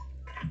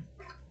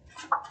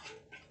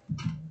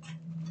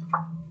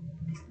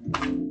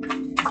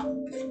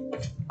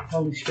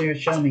 Holy Spirit,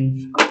 show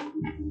me.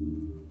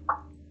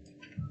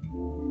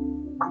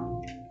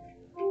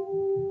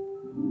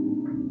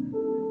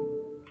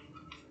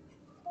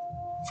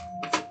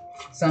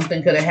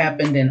 Something could have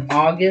happened in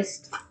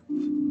August.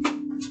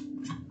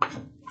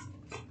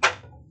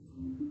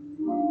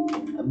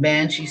 A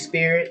banshee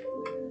spirit.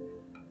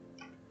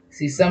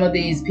 See, some of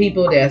these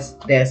people that's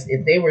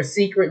if they were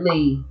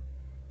secretly,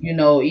 you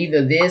know,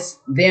 either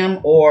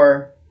them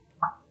or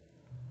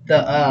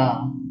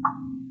the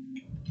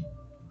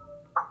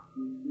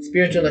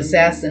spiritual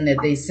assassin that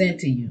they sent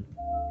to you.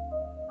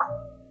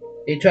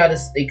 They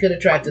could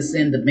have tried to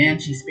send the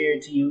banshee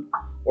spirit to you,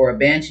 or a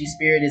banshee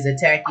spirit is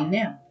attacking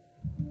them.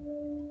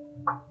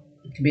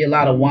 It could be a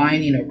lot of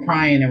whining or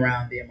crying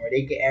around them, or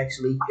they could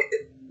actually,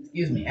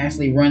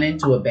 actually run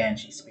into a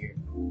banshee spirit.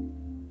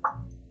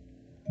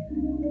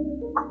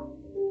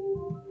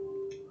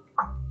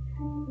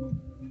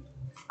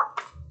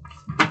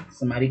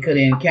 Somebody could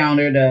have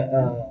encountered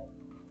a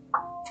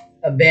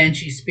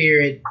banshee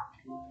spirit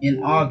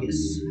in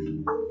August.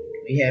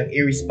 We have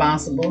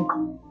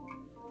irresponsible,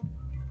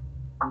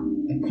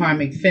 a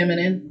karmic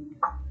feminine,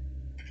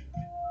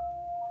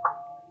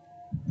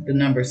 the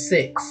number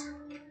 6.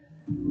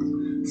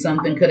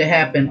 Something could have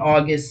happened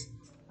August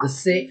the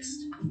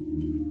 6th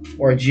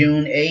or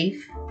June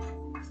 8th.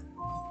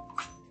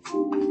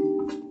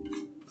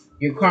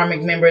 Your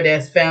karmic member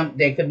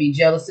that could be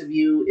jealous of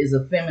you is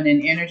a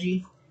feminine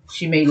energy.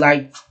 She may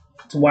like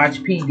to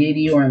watch P.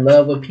 Diddy or in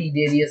love with P.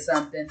 Diddy or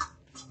something.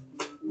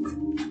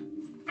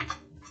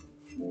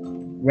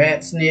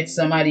 Rat snitch.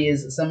 Somebody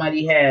has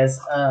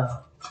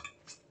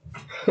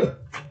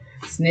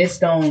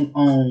snitched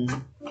on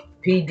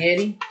P.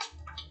 Diddy.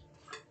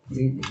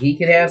 He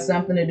could have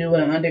something to do with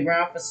an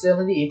underground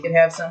facility. It could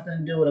have something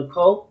to do with a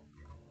cult.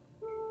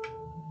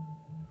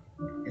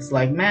 It's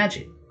like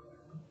magic.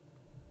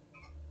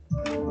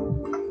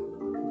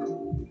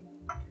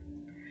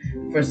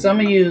 For some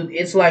of you,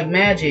 it's like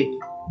magic.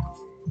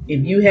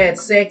 If you had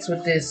sex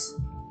with this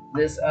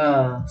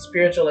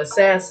spiritual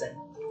assassin,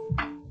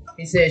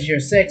 he says your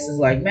sex is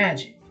like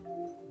magic.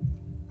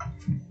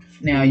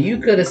 Now, you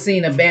could have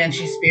seen a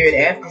banshee spirit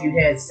after you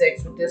had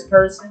sex with this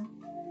person.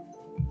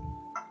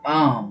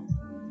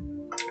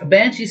 A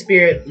banshee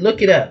spirit,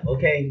 look it up,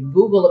 okay?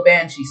 Google a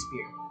banshee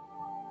spirit.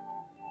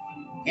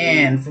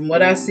 And from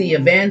what I see, a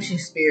banshee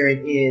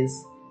spirit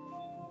is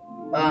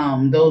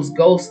those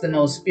ghosts and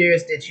those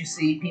spirits that you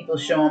see people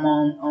show them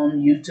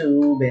on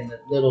YouTube and the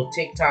little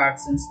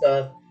TikToks and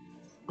stuff,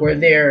 where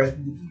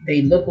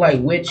they look like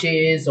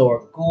witches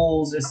or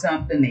ghouls or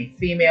something. They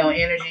female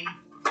energy,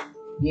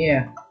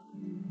 yeah,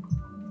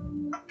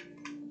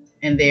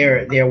 and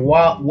they're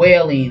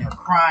wailing or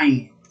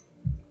crying.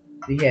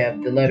 We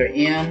have the letter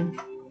M,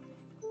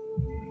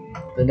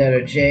 the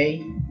letter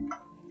J.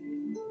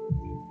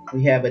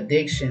 We have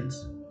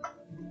addictions.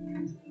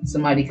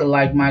 Somebody could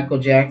like Michael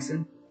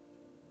Jackson.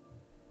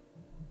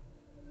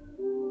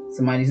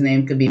 Somebody's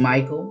name could be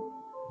Michael.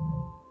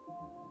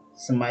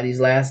 Somebody's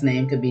last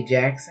name could be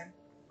Jackson.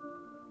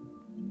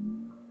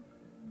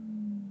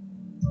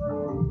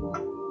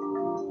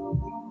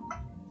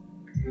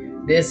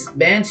 This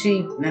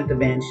banshee, not the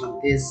banshee,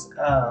 this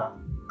a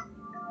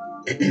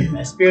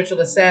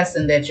spiritual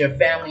assassin that your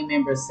family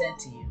member sent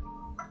to you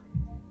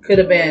could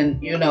have been,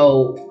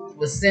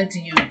 was sent to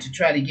you to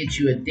try to get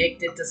you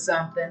addicted to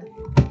something.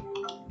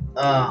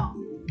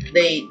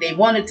 They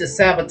wanted to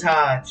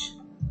sabotage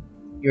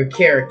your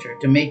character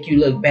to make you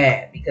look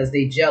bad because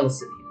they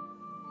jealous of you.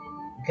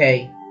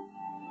 Okay,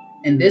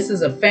 and this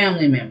is a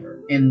family member,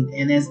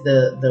 and as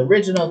the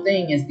original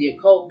thing is the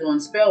occult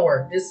doing spell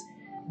work.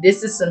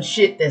 This is some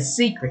shit that's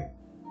secret,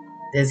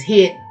 that's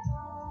hidden.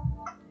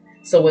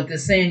 So what they're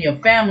saying, your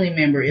family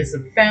member is a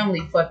family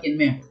fucking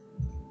member,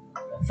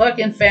 a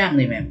fucking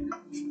family member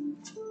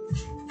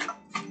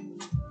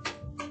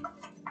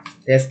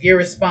that's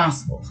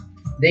irresponsible.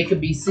 They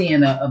could be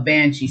seeing a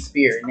banshee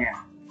spirit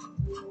now.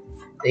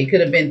 They could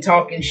have been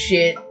talking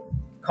shit,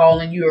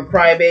 calling you a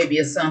crybaby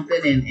or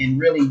something, and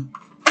really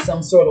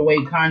some sort of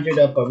way conjured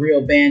up a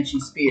real banshee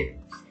spirit.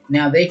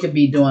 Now they could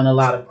be doing a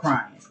lot of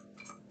crying.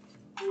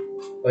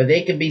 Or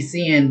they could be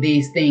seeing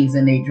these things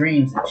in their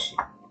dreams and shit.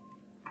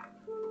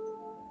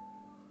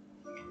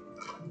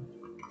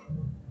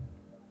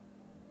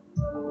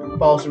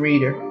 False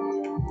reader.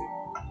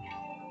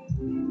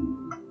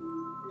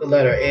 The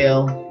letter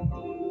L.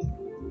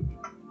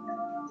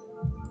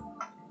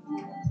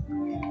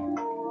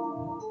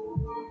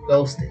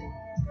 Ghosted.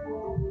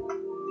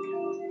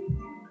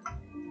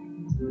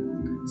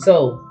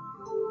 So,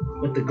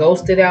 with the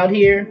ghosted out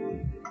here,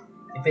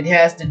 if it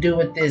has to do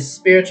with this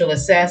spiritual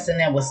assassin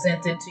that was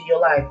sent into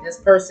your life, this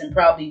person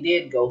probably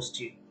did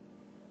ghost you.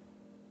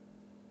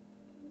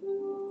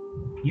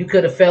 You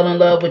could have fell in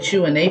love with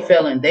you and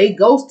they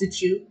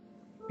ghosted you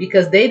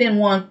because they didn't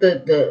want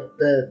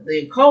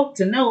the occult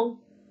to know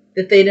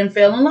that they didn't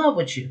fell in love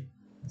with you.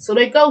 So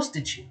they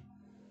ghosted you.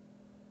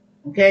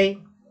 Okay?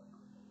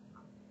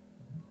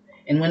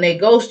 And when they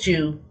ghost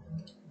you,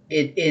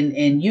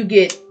 and you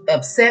get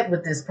upset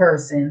with this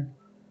person,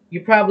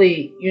 you're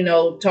probably,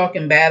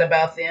 talking bad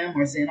about them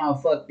or saying, oh,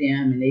 fuck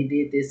them, and they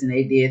did this and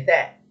they did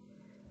that.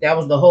 That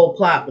was the whole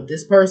plot. But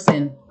this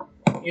person,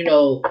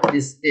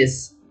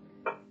 this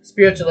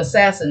spiritual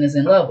assassin is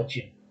in love with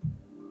you.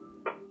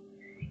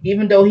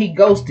 Even though he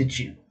ghosted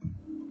you.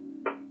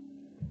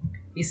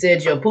 He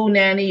said your poo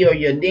nanny or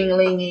your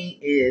dinglingy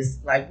is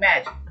like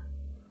magic.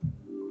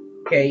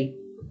 Okay?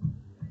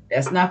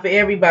 That's not for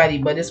everybody,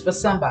 but it's for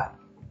somebody.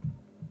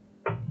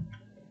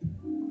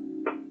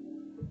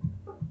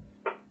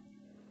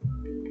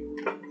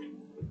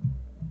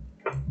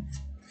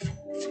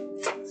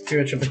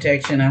 Spiritual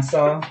protection I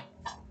saw.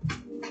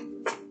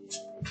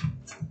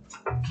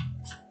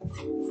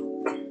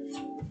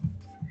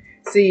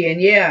 See,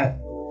 and yeah,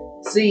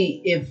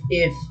 see, if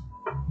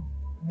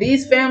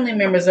these family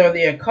members are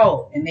the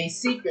occult and they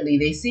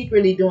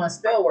secretly doing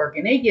spell work,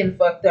 and they getting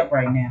fucked up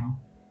right now.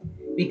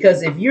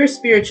 Because if you're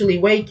spiritually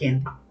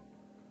awakened,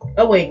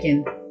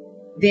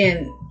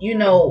 then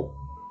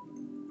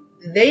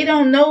they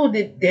don't know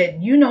that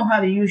you know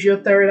how to use your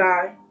third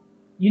eye.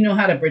 You know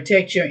how to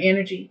protect your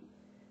energy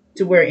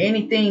to where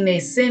anything they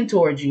send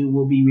towards you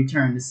will be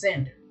returned to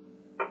sender.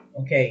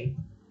 Okay.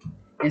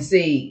 And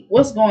see,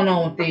 what's going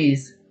on with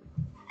these?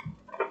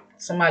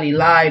 Somebody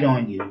lied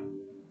on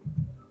you.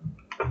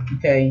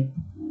 Okay.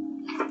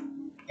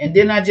 And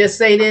didn't I just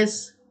say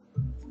this?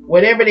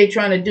 Whatever they're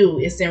trying to do,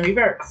 it's in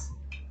reverse.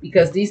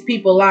 Because these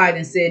people lied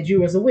and said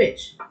you was a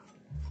witch.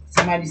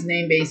 Somebody's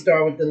name may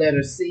start with the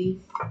letter C,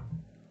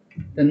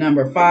 the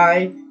number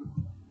 5.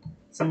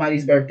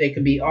 Somebody's birthday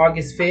could be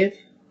August 5th,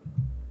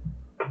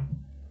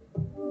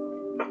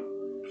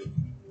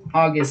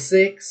 August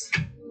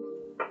 6th,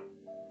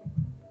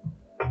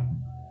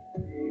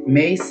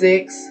 May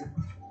 6th,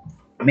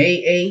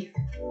 May 8th.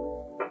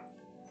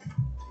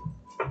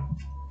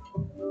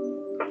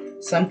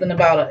 Something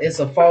about it's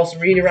a false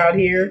reader out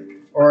here.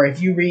 Or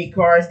if you read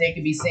cards, they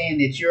could be saying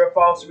that you're a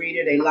false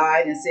reader. They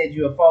lied and said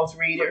you're a false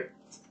reader.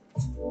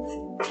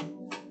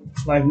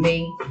 Like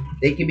me,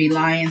 they could be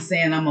lying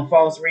saying I'm a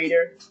false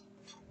reader.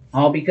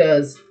 All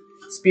because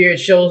Spirit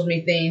shows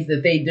me things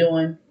that they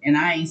doing, and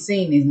I ain't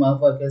seen these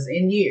motherfuckers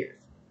in years.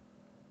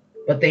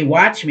 But they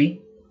watch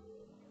me.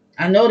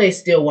 I know they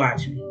still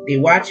watch me. They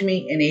watch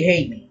me and they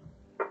hate me.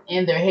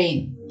 And they're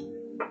hating.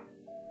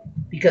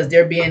 Because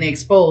they're being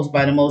exposed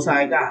by the Most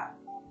High God.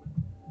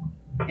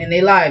 And they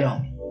lied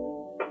on me.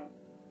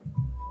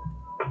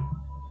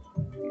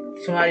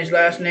 Somebody's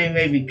last name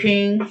may be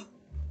King.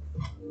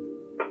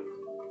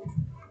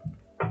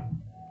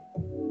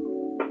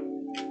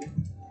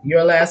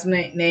 Your last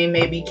name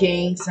may be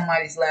King.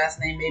 Somebody's last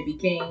name may be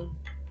King.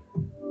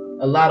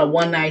 A lot of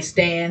one night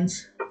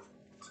stands.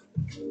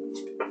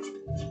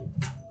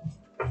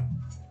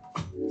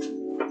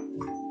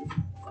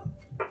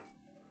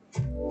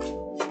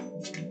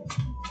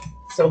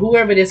 So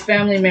whoever this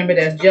family member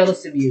that's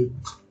jealous of you,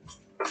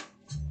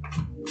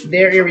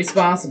 they're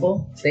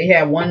irresponsible. They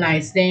have one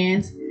night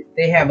stands.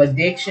 They have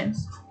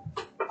addictions.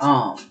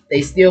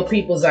 They steal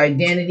people's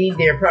identity.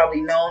 They're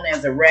probably known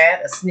as a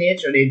rat, a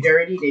snitch, or they're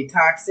dirty. They're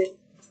toxic.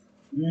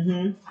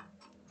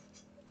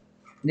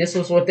 This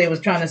was what they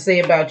was trying to say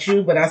about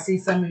you, but I see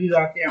some of you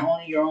out there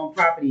owning your own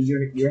property.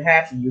 You're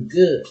happy. You're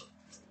good.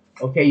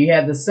 Okay, you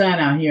have the sun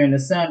out here, and the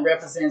sun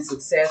represents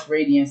success,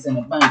 radiance, and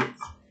abundance.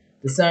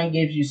 The sun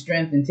gives you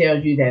strength and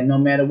tells you that no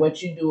matter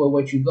what you do or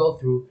what you go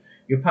through,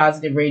 your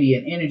positive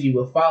radiant energy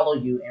will follow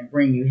you and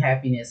bring you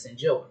happiness and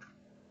joy.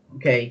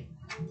 Okay?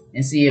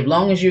 And see, as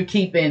long as you're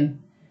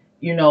keeping,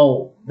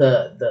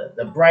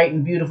 the bright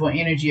and beautiful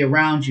energy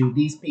around you,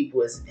 these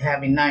people is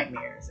having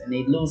nightmares and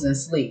they losing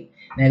sleep.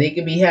 Now, they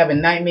could be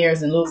having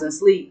nightmares and losing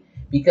sleep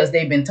because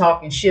they've been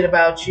talking shit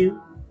about you,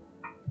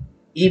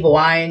 evil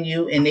eyeing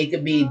you, and they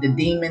could be the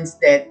demons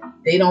that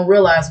they don't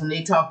realize when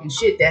they talking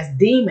shit. That's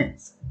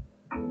demons.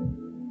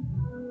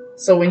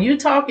 So when you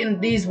talking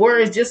these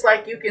words, just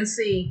like you can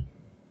see,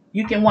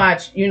 you can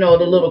watch, the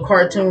little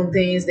cartoon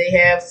things they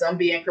have, some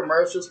being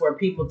commercials where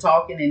people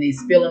talking and they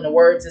spilling the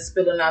words and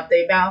spilling out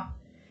their mouth.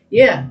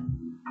 Yeah.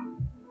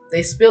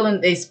 They spill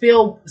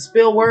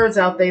words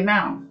out their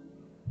mouth.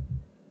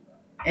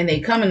 And they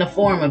come in the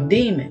form of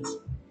demons.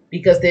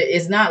 Because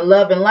it's not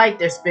love and light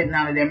they're spitting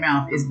out of their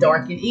mouth. It's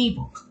dark and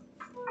evil.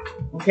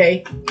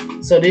 Okay?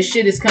 So this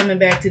shit is coming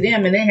back to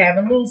them and they're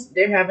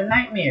having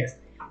nightmares.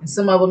 And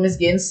some of them is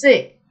getting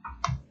sick.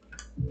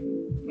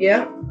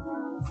 Yeah.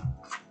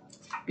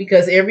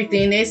 Because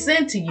everything they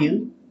send to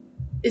you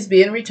is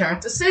being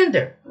returned to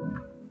sender.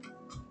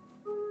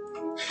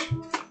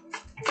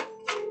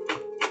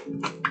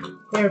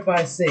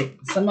 Clarify sick.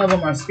 Some of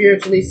them are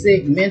spiritually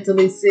sick,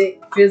 mentally sick,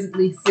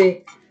 physically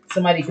sick.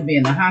 Somebody could be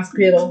in the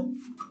hospital.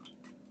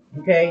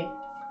 Okay?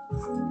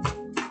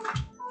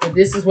 But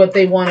this is what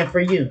they wanted for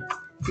you.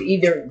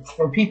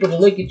 For people to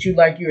look at you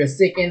like you're a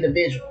sick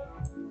individual.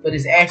 But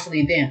it's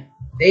actually them.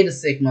 They the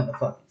sick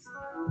motherfuckers.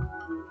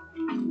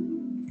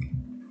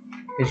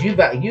 Because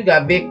you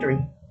got victory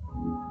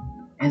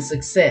and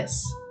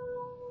success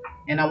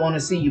And I want to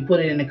see you put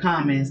it in the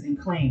comments and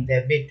claim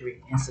that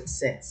victory and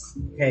success.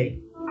 Okay?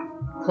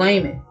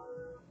 Claim it.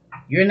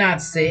 You're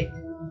not sick.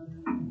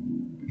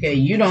 Okay?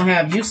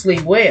 You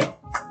sleep well.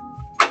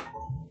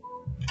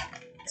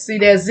 See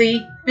that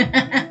Z?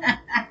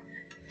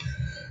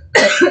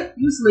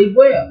 You sleep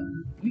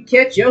well. You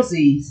catch your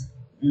Z's.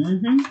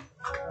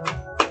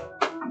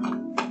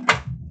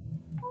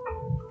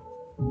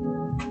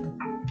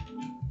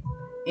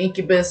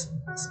 Incubus,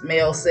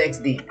 male sex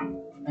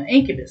demon. An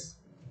incubus.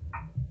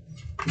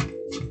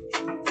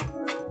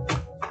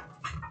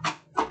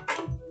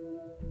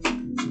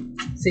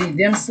 See,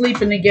 them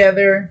sleeping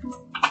together,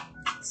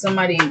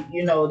 somebody,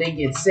 they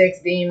get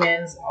sex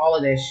demons, all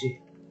of that shit.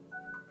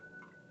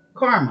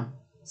 Karma.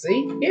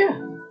 See?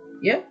 Yeah.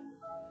 Yep.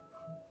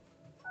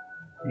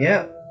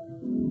 Yep.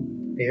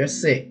 They're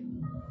sick.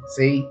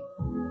 See?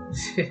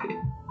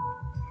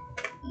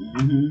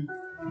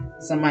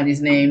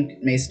 Somebody's name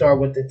may start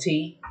with the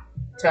T.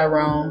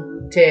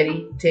 Tyrone,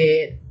 Teddy,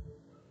 Ted,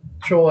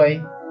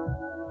 Troy,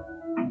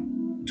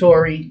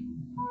 Tori,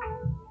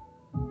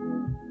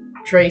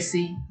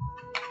 Tracy.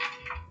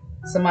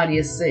 Somebody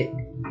is sick.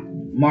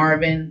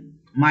 Marvin,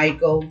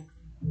 Michael.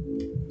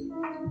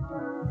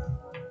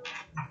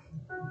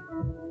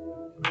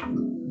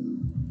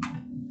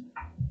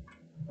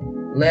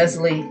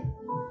 Leslie.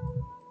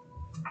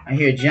 I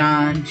hear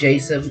John,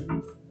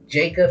 Jason,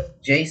 Jacob,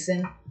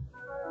 Jason,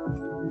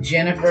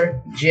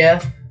 Jennifer,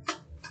 Jeff.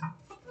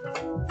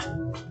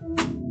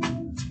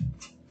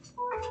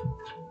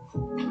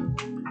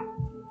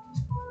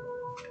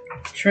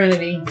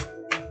 Trinity.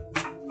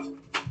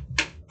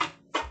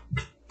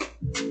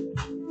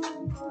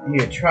 I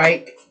hear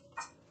Trike.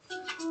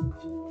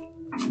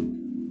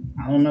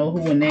 I don't know who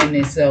would name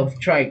themselves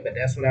Trike, but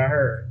that's what I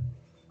heard.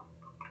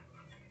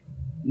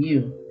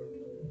 You.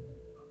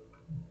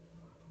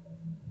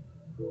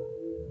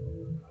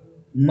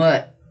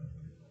 Mutt.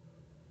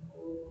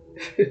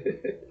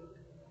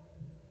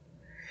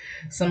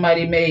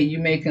 You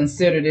may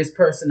consider this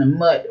person a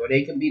mutt, or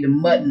they could be the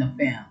mutt in the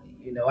family.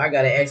 I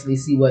gotta actually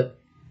see what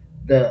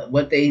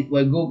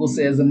Google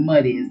says a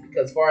mutt is,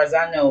 because as far as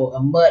I know, a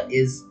mutt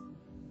is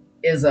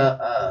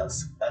a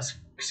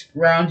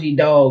scroungy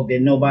dog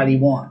that nobody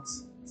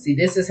wants. See,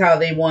 this is how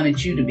they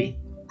wanted you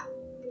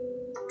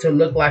to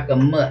look like a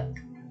mutt.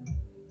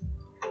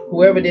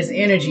 Whoever this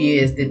energy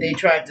is that they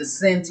tried to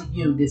send to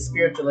you, this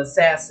spiritual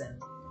assassin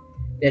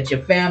that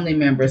your family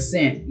member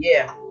sent.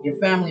 Yeah, your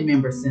family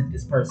member sent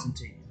this person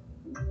to you.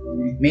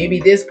 Maybe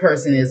this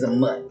person is a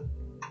mutt,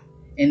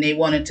 and they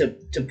wanted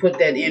to put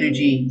that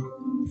energy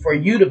for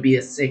you to be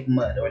a sick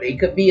mutt, or they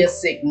could be a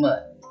sick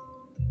mutt.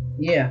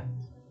 Yeah.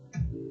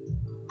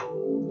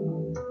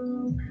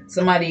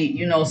 Somebody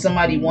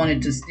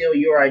wanted to steal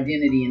your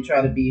identity and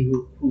try to be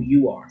who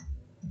you are.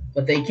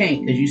 But they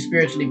can't, because you're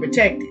spiritually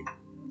protected.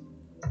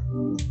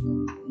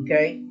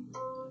 Okay?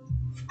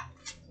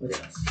 What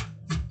else?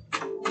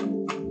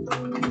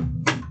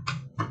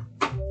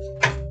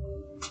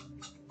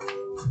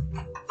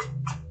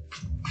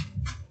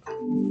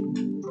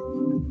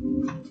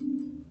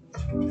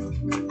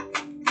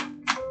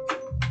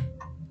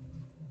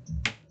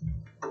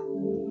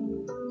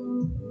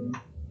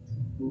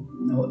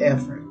 No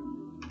effort.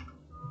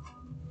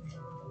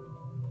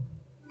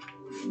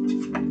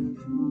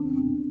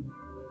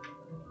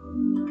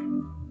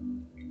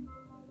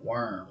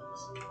 Worms.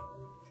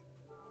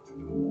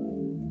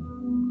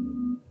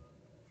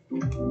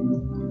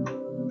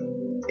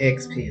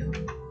 X-Pill.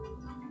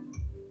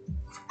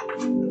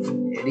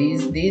 Yeah,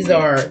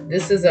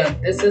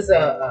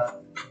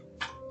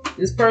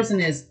 this person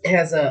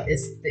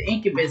the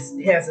incubus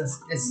has a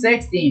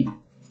sex demon.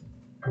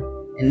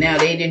 And now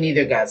they didn't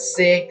either got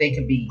sick, they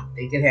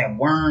could have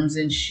worms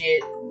and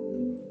shit.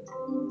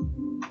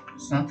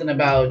 Something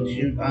about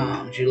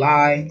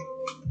July.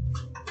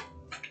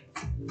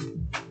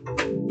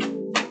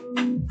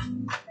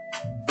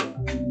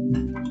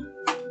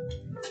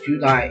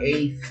 July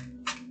 8th.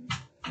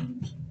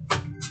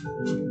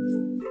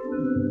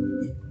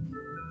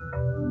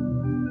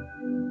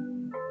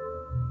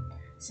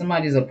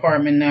 Somebody's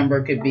apartment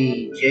number could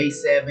be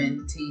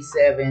J7,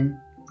 T7,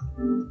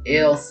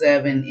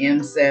 L7,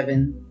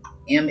 M7,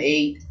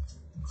 M8.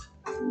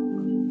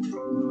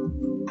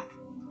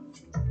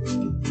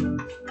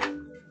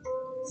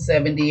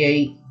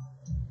 '78.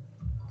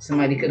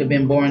 Somebody could have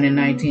been born in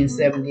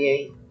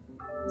 1978.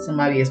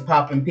 Somebody is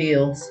popping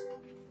pills.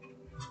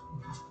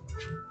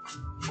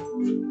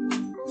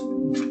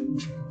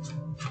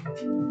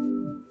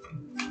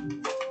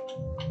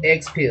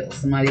 X pills.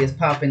 Somebody is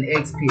popping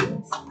X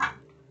pills.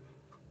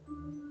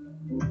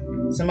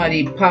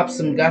 Somebody got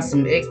some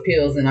X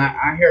pills, and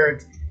I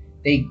heard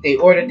they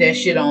ordered that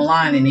shit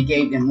online and they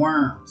gave them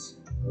worms.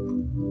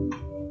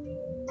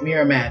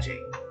 Mirror magic.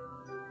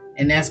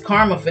 And that's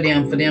karma for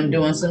them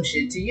doing some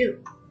shit to you.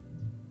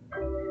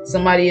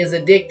 Somebody is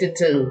addicted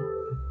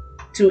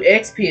to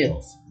X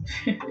pills.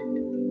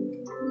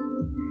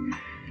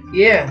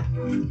 Yeah.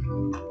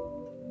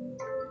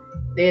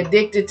 They're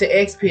addicted to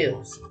X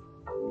pills.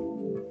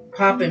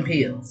 Popping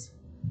pills.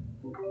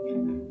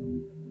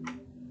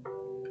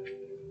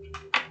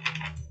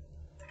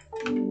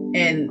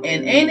 And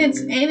ain't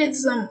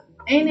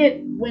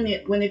it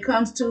when it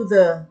comes to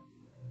the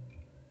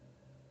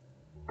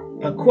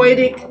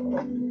aquatic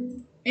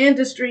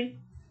industry,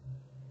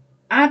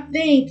 I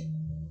think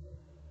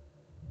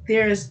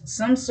there's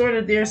some sort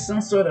of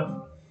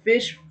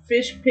fish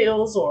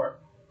pills or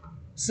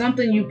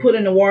something you put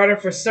in the water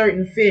for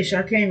certain fish.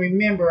 I can't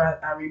remember.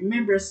 I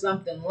remember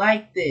something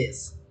like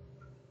this.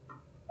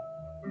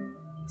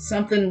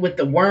 Something with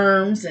the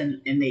worms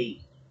and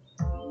they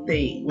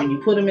when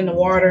you put them in the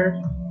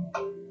water,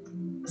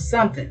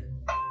 something.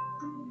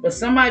 But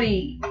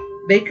somebody,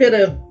 they could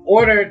have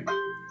ordered,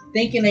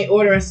 thinking they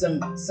ordering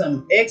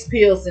some X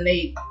pills, and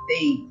they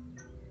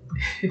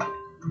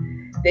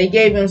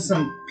gave him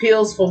some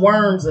pills for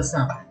worms or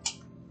something.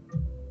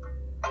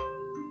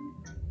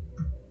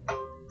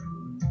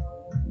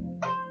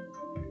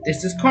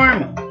 This is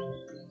karma.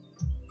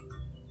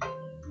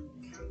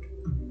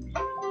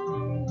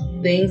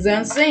 Things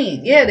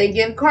unseen. Yeah, they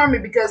getting karma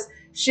because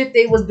shit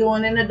they was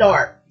doing in the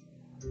dark.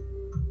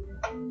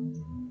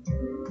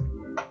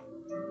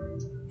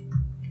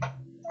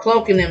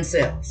 Cloaking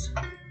themselves.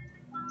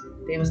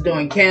 They was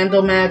doing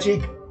candle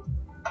magic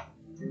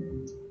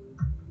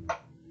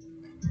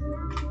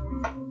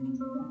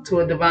to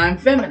a divine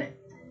feminine.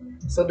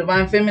 So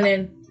divine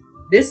feminine,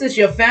 this is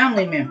your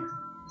family member.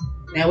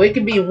 Now it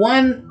could be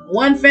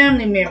one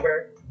family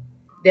member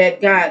that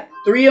got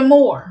 3 or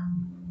more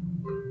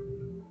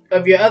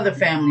of your other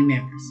family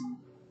members.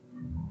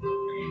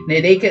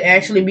 Now they could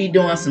actually be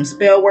doing some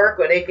spell work,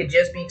 or they could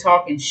just be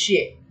talking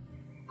shit.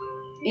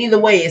 Either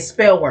way, it's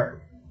spell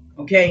work.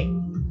 Okay?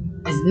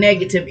 It's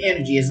negative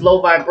energy. It's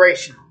low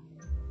vibrational.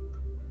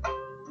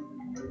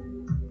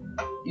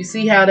 You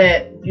see how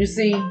that, you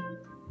see,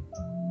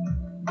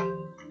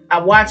 I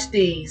watch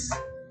these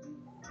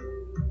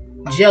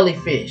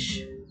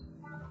jellyfish.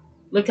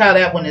 Look how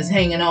that one is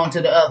hanging on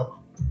to the other one.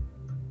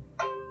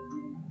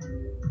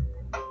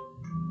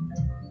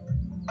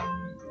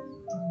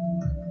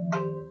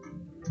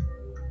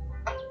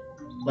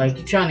 Like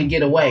you're trying to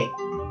get away.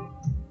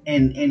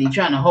 And he was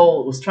trying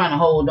to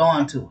hold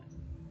on to it.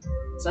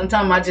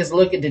 Sometimes I just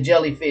look at the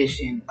jellyfish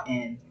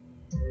and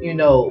you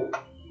know,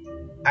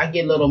 I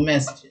get little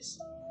messages.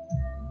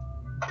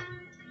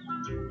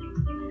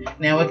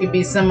 Now it could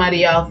be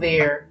somebody out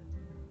there.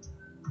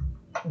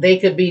 They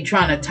could be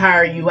trying to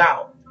tire you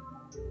out.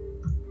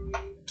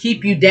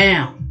 Keep you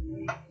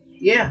down.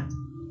 Yeah.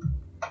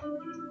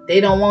 They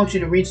don't want you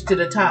to reach to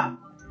the top.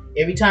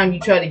 Every time you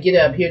try to get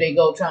up, here they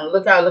go trying to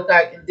look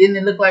like, and didn't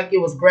it look like it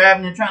was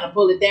grabbing and trying to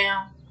pull it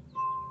down?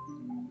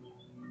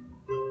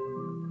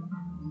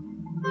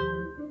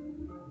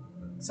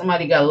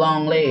 Somebody got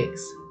long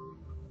legs.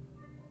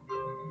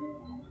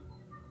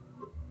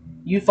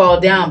 You fall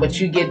down, but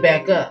you get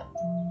back up.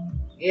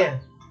 Yeah.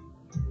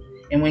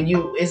 And when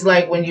you, it's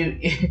like when you,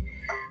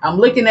 I'm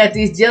looking at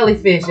these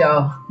jellyfish,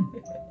 y'all.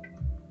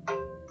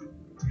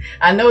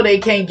 I know they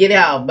can't get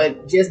out,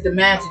 but just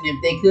imagine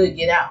if they could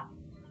get out.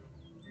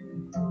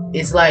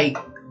 It's like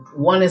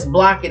one is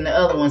blocking the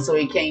other one so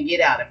it can't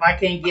get out. If I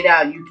can't get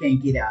out, you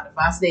can't get out. If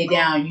I stay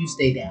down, you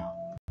stay down.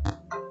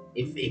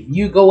 If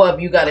you go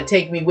up, you got to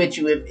take me with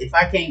you. If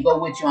I can't go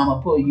with you, I'm going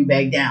to pull you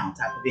back down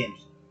type of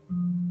energy.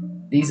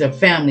 These are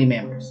family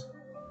members.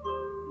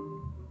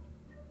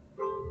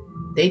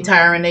 They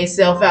tiring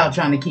themselves out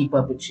trying to keep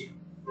up with you.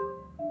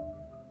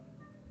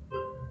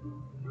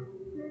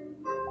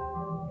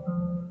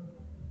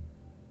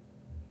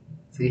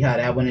 See how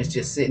that one is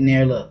just sitting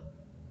there, look.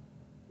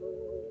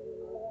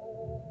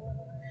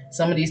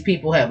 Some of these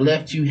people have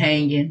left you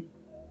hanging.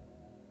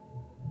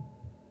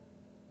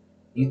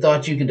 You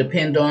thought you could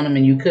depend on them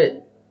and you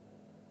couldn't.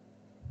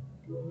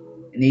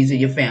 And these are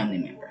your family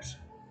members.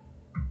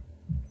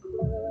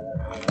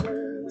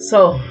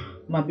 So,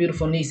 my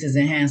beautiful nieces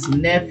and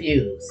handsome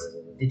nephews,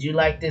 did you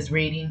like this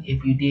reading?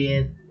 If you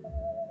did,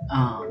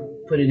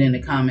 put it in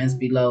the comments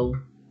below.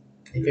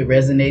 If it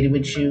resonated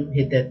with you,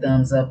 hit that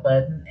thumbs up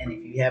button. And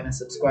if you haven't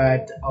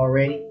subscribed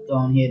already, go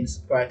on ahead and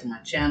subscribe to my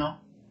channel.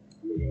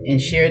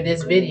 And share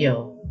this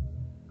video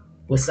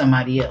with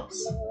somebody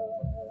else.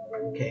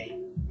 Okay.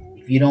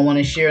 If you don't want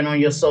to share it on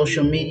your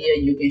social media,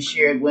 you can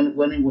share it with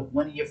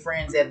one of your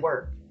friends at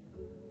work.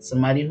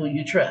 Somebody who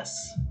you trust.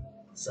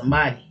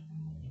 Somebody.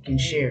 You can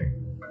share it.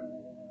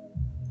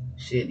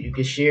 Shit, you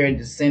can share it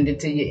to send it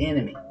to your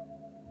enemy.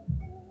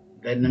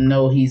 Letting them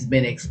know he's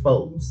been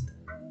exposed.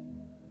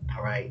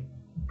 All right.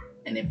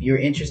 And if you're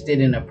interested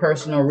in a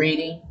personal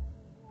reading,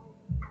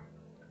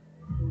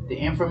 the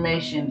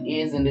information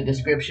is in the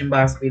description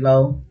box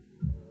below.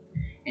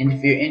 And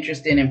if you're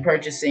interested in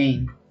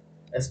purchasing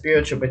a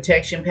spiritual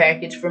protection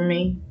package from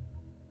me,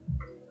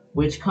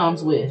 which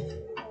comes with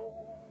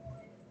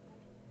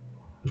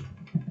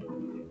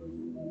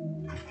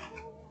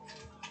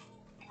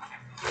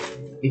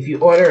if you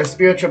order a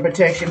spiritual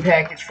protection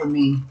package from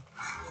me,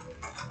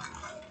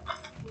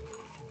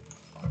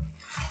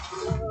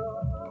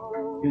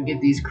 you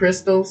get these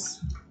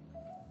crystals.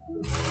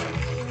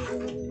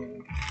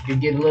 You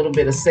get a little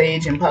bit of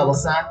sage and Palo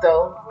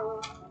Santo.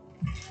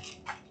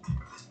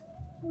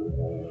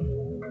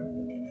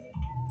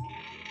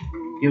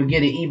 You'll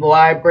get an evil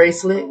eye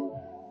bracelet.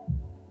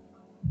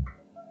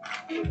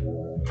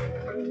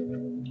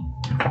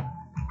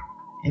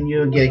 And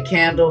you'll get a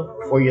candle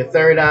for your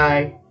third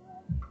eye,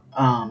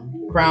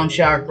 crown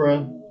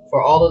chakra,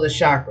 for all of the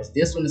chakras.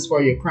 This one is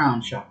for your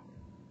crown chakra.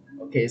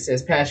 Okay, it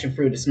says passion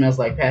fruit. It smells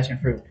like passion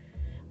fruit.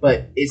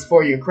 But it's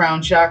for your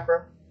crown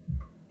chakra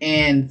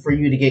and for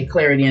you to get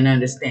clarity and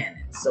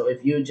understanding. So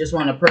if you just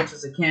want to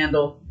purchase a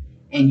candle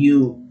and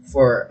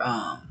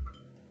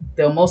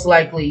they'll most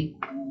likely,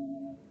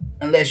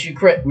 unless you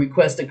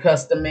request a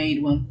custom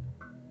made one,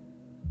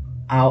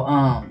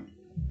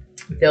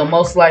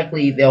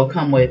 they'll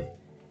come with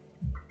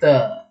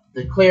the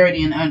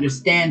clarity and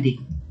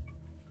understanding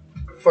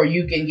for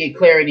you can get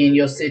clarity in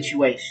your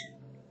situation.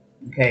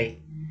 Okay.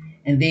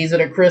 And these are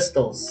the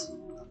crystals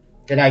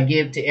that I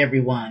give to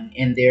everyone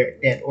in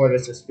that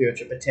orders a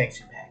spiritual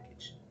protection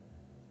package.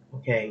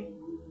 Okay.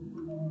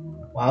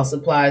 While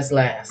supplies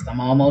last. I'm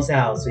almost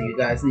out, so you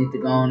guys need to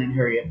go on and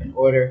hurry up and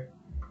order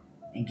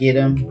and get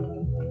them.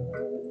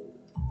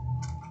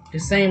 The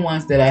same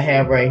ones that I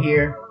have right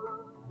here.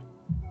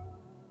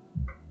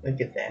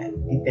 Look at that.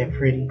 Ain't that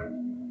pretty?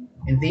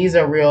 And these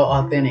are real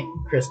authentic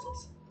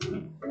crystals.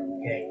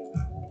 Okay.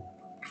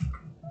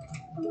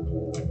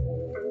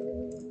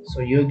 So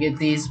you'll get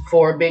these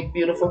 4 big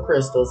beautiful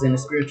crystals in the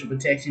spiritual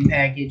protection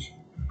package.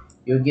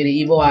 You'll get an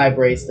evil eye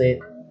bracelet.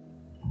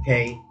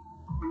 Okay.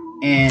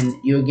 And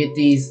you'll get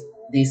these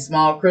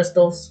small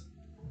crystals.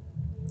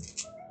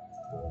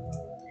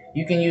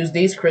 You can use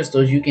these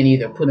crystals. You can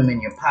either put them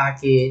in your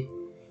pocket.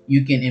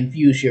 You can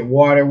infuse your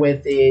water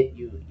with it.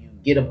 You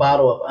get a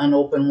bottle of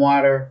unopened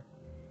water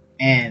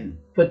and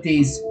put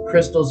these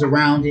crystals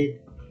around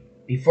it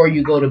before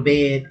you go to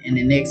bed. And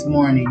the next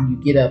morning you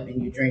get up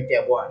and you drink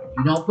that water.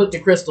 You don't put the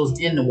crystals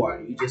in the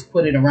water. You just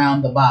put it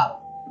around the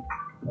bottle.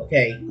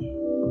 Okay.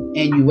 And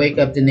you wake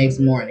up the next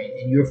morning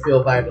and you'll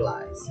feel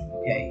vitalized.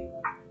 Okay.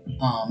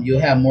 You'll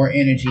have more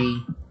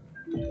energy.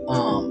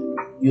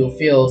 You'll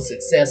feel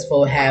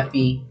successful,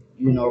 happy,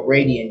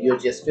 radiant. You'll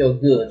just feel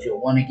good.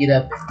 You'll want to get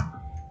up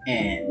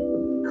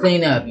and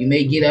clean up. You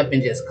may get up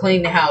and just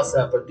clean the house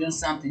up or do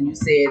something you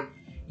said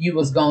you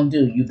was going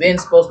to do. You've been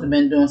supposed to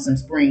been doing some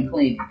spring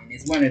cleaning and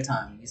it's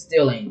wintertime. You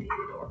still ain't did it.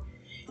 Or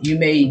you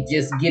may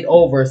just get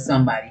over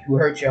somebody who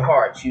hurt your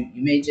heart. You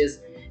may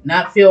just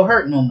not feel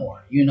hurt no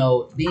more.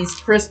 These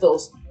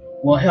crystals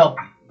will help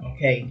you.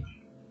 Okay.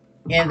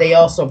 And they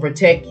also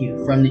protect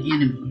you from the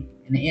enemy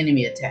and the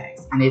enemy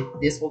attacks. And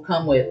this will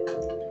come with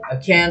a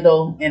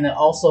candle, and it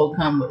also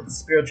come with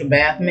spiritual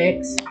bath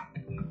mix.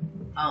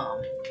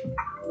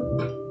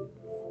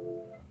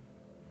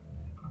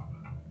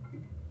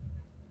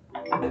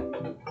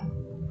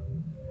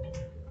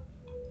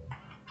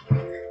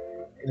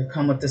 It'll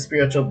come with the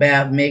spiritual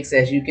bath mix.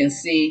 As you can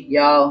see,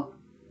 y'all,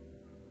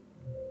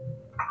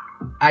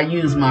 I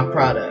use my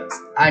products.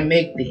 I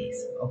make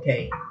these,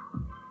 okay?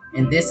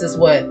 And this is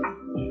what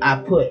I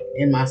put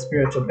in my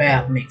spiritual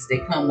bath mix. They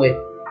come with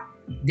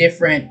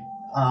different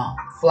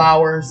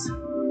flowers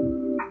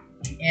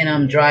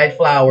and dried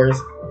flowers.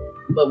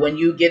 But when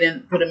you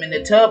put them in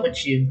the tub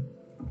with you,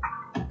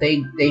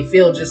 they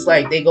feel just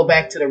like they go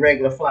back to the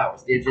regular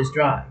flowers. They're just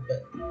dry.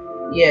 But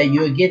yeah,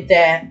 you'll get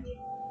that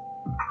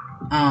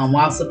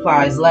while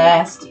supplies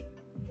last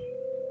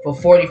for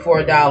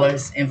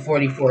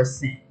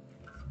 $44.44.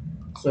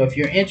 So if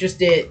you're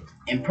interested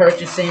in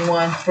purchasing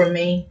one from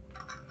me,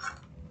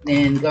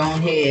 then go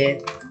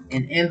ahead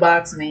and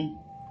inbox me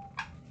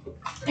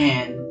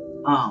and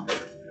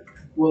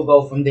we'll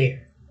go from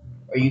there.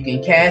 Or you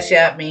can cash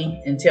at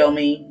me and tell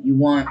me you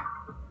want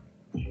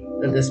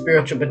the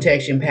spiritual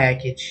protection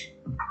package,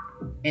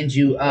 and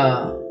you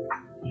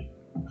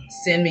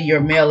send me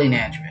your mailing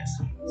address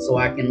so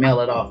I can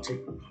mail it off to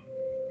you.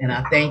 And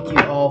I thank you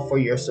all for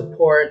your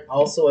support.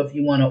 Also, if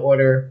you want to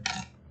order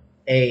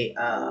a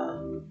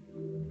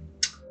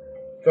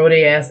Throw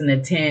Their Ass in a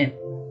Tent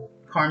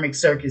Karmic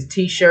Circus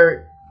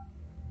t-shirt,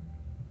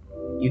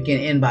 you can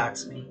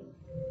inbox me.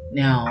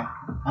 Now,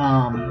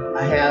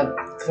 I have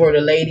for the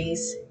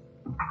ladies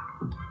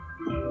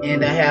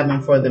and I have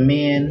them for the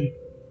men.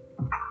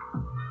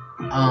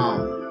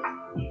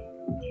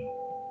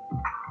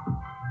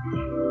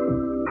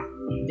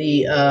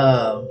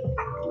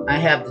 I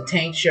have the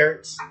tank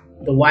shirts,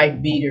 the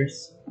white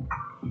beaters,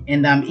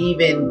 and I'm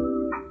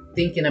even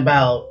thinking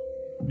about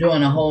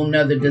doing a whole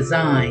nother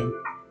design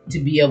to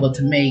be able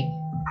to make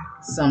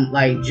some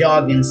like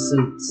jogging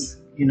suits,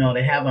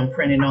 to have them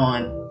printed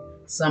on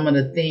some of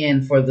the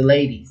thin for the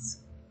ladies.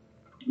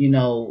 You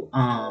know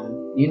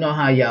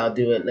how y'all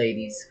do it,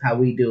 ladies, how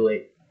we do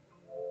it.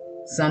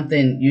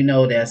 Something,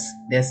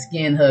 that's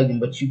skin hugging,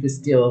 but you could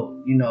still,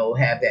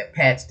 have that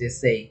patch that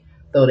say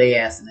throw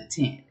their ass in a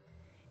tent.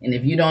 And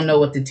if you don't know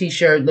what the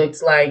t-shirt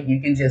looks like, you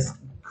can just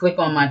click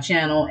on my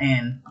channel,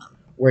 and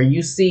where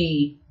you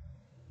see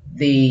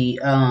the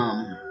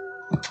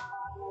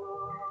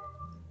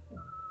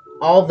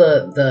all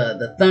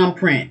the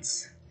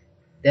thumbprints,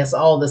 that's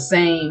all the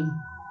same.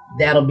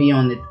 That'll be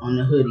on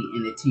the hoodie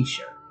and the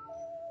t-shirt.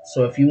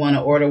 So if you want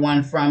to order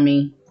one from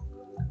me,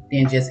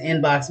 then just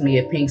inbox me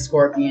at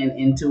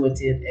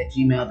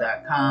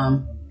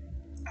pinkscorpionintuitive@gmail.com.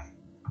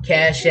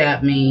 Cash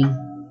App me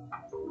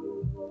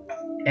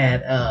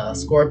at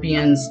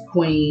Scorpions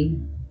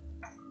Queen.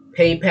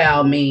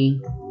 PayPal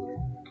me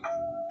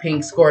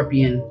Pink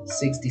Scorpion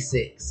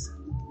 66.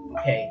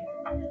 Okay.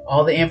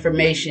 All the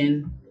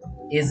information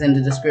is in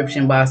the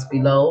description box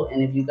below.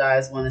 And if you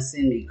guys want to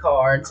send me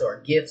cards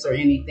or gifts or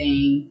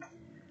anything,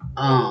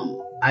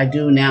 I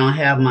do now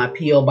have my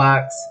P.O.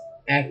 box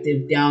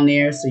active down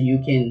there, so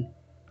you can,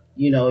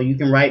 you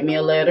can write me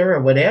a letter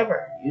or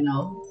whatever,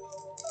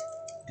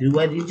 do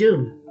what you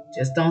do.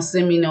 Just don't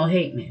send me no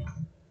hate mail.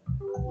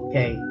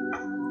 Okay.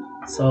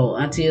 So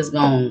Auntie is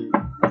gonna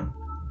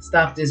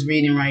stop this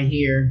reading right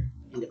here.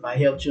 And if I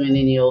helped you in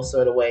any old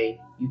sort of way,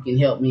 you can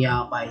help me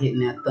out by hitting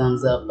that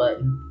thumbs up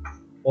button,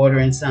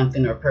 ordering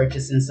something or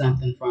purchasing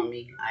something from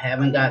me. I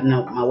haven't gotten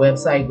my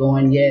website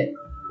going yet.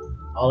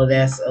 All of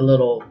that's a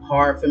little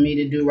hard for me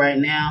to do right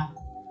now.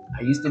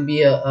 I used to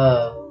be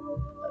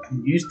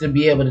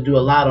able to do a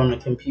lot on the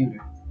computer,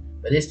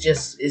 but it's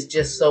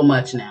just so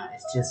much now.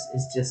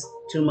 It's just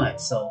too much.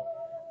 So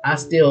I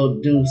still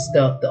do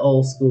stuff the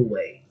old school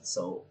way.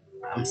 So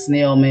I'm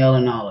snail mail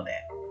and all of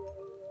that.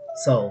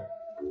 So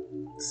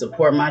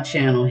support my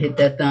channel, hit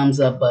that thumbs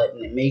up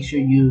button, and make sure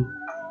you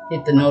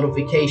hit the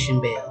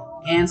notification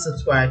bell and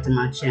subscribe to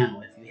my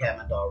channel if you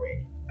haven't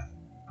already.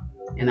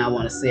 And I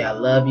want to say I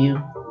love you.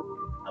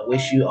 I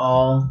wish you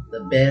all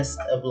the best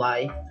of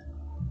life,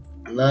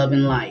 love,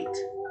 and light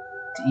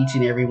to each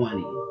and every one of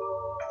you.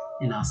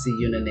 And I'll see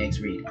you in the next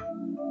reading.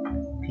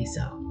 Peace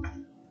out.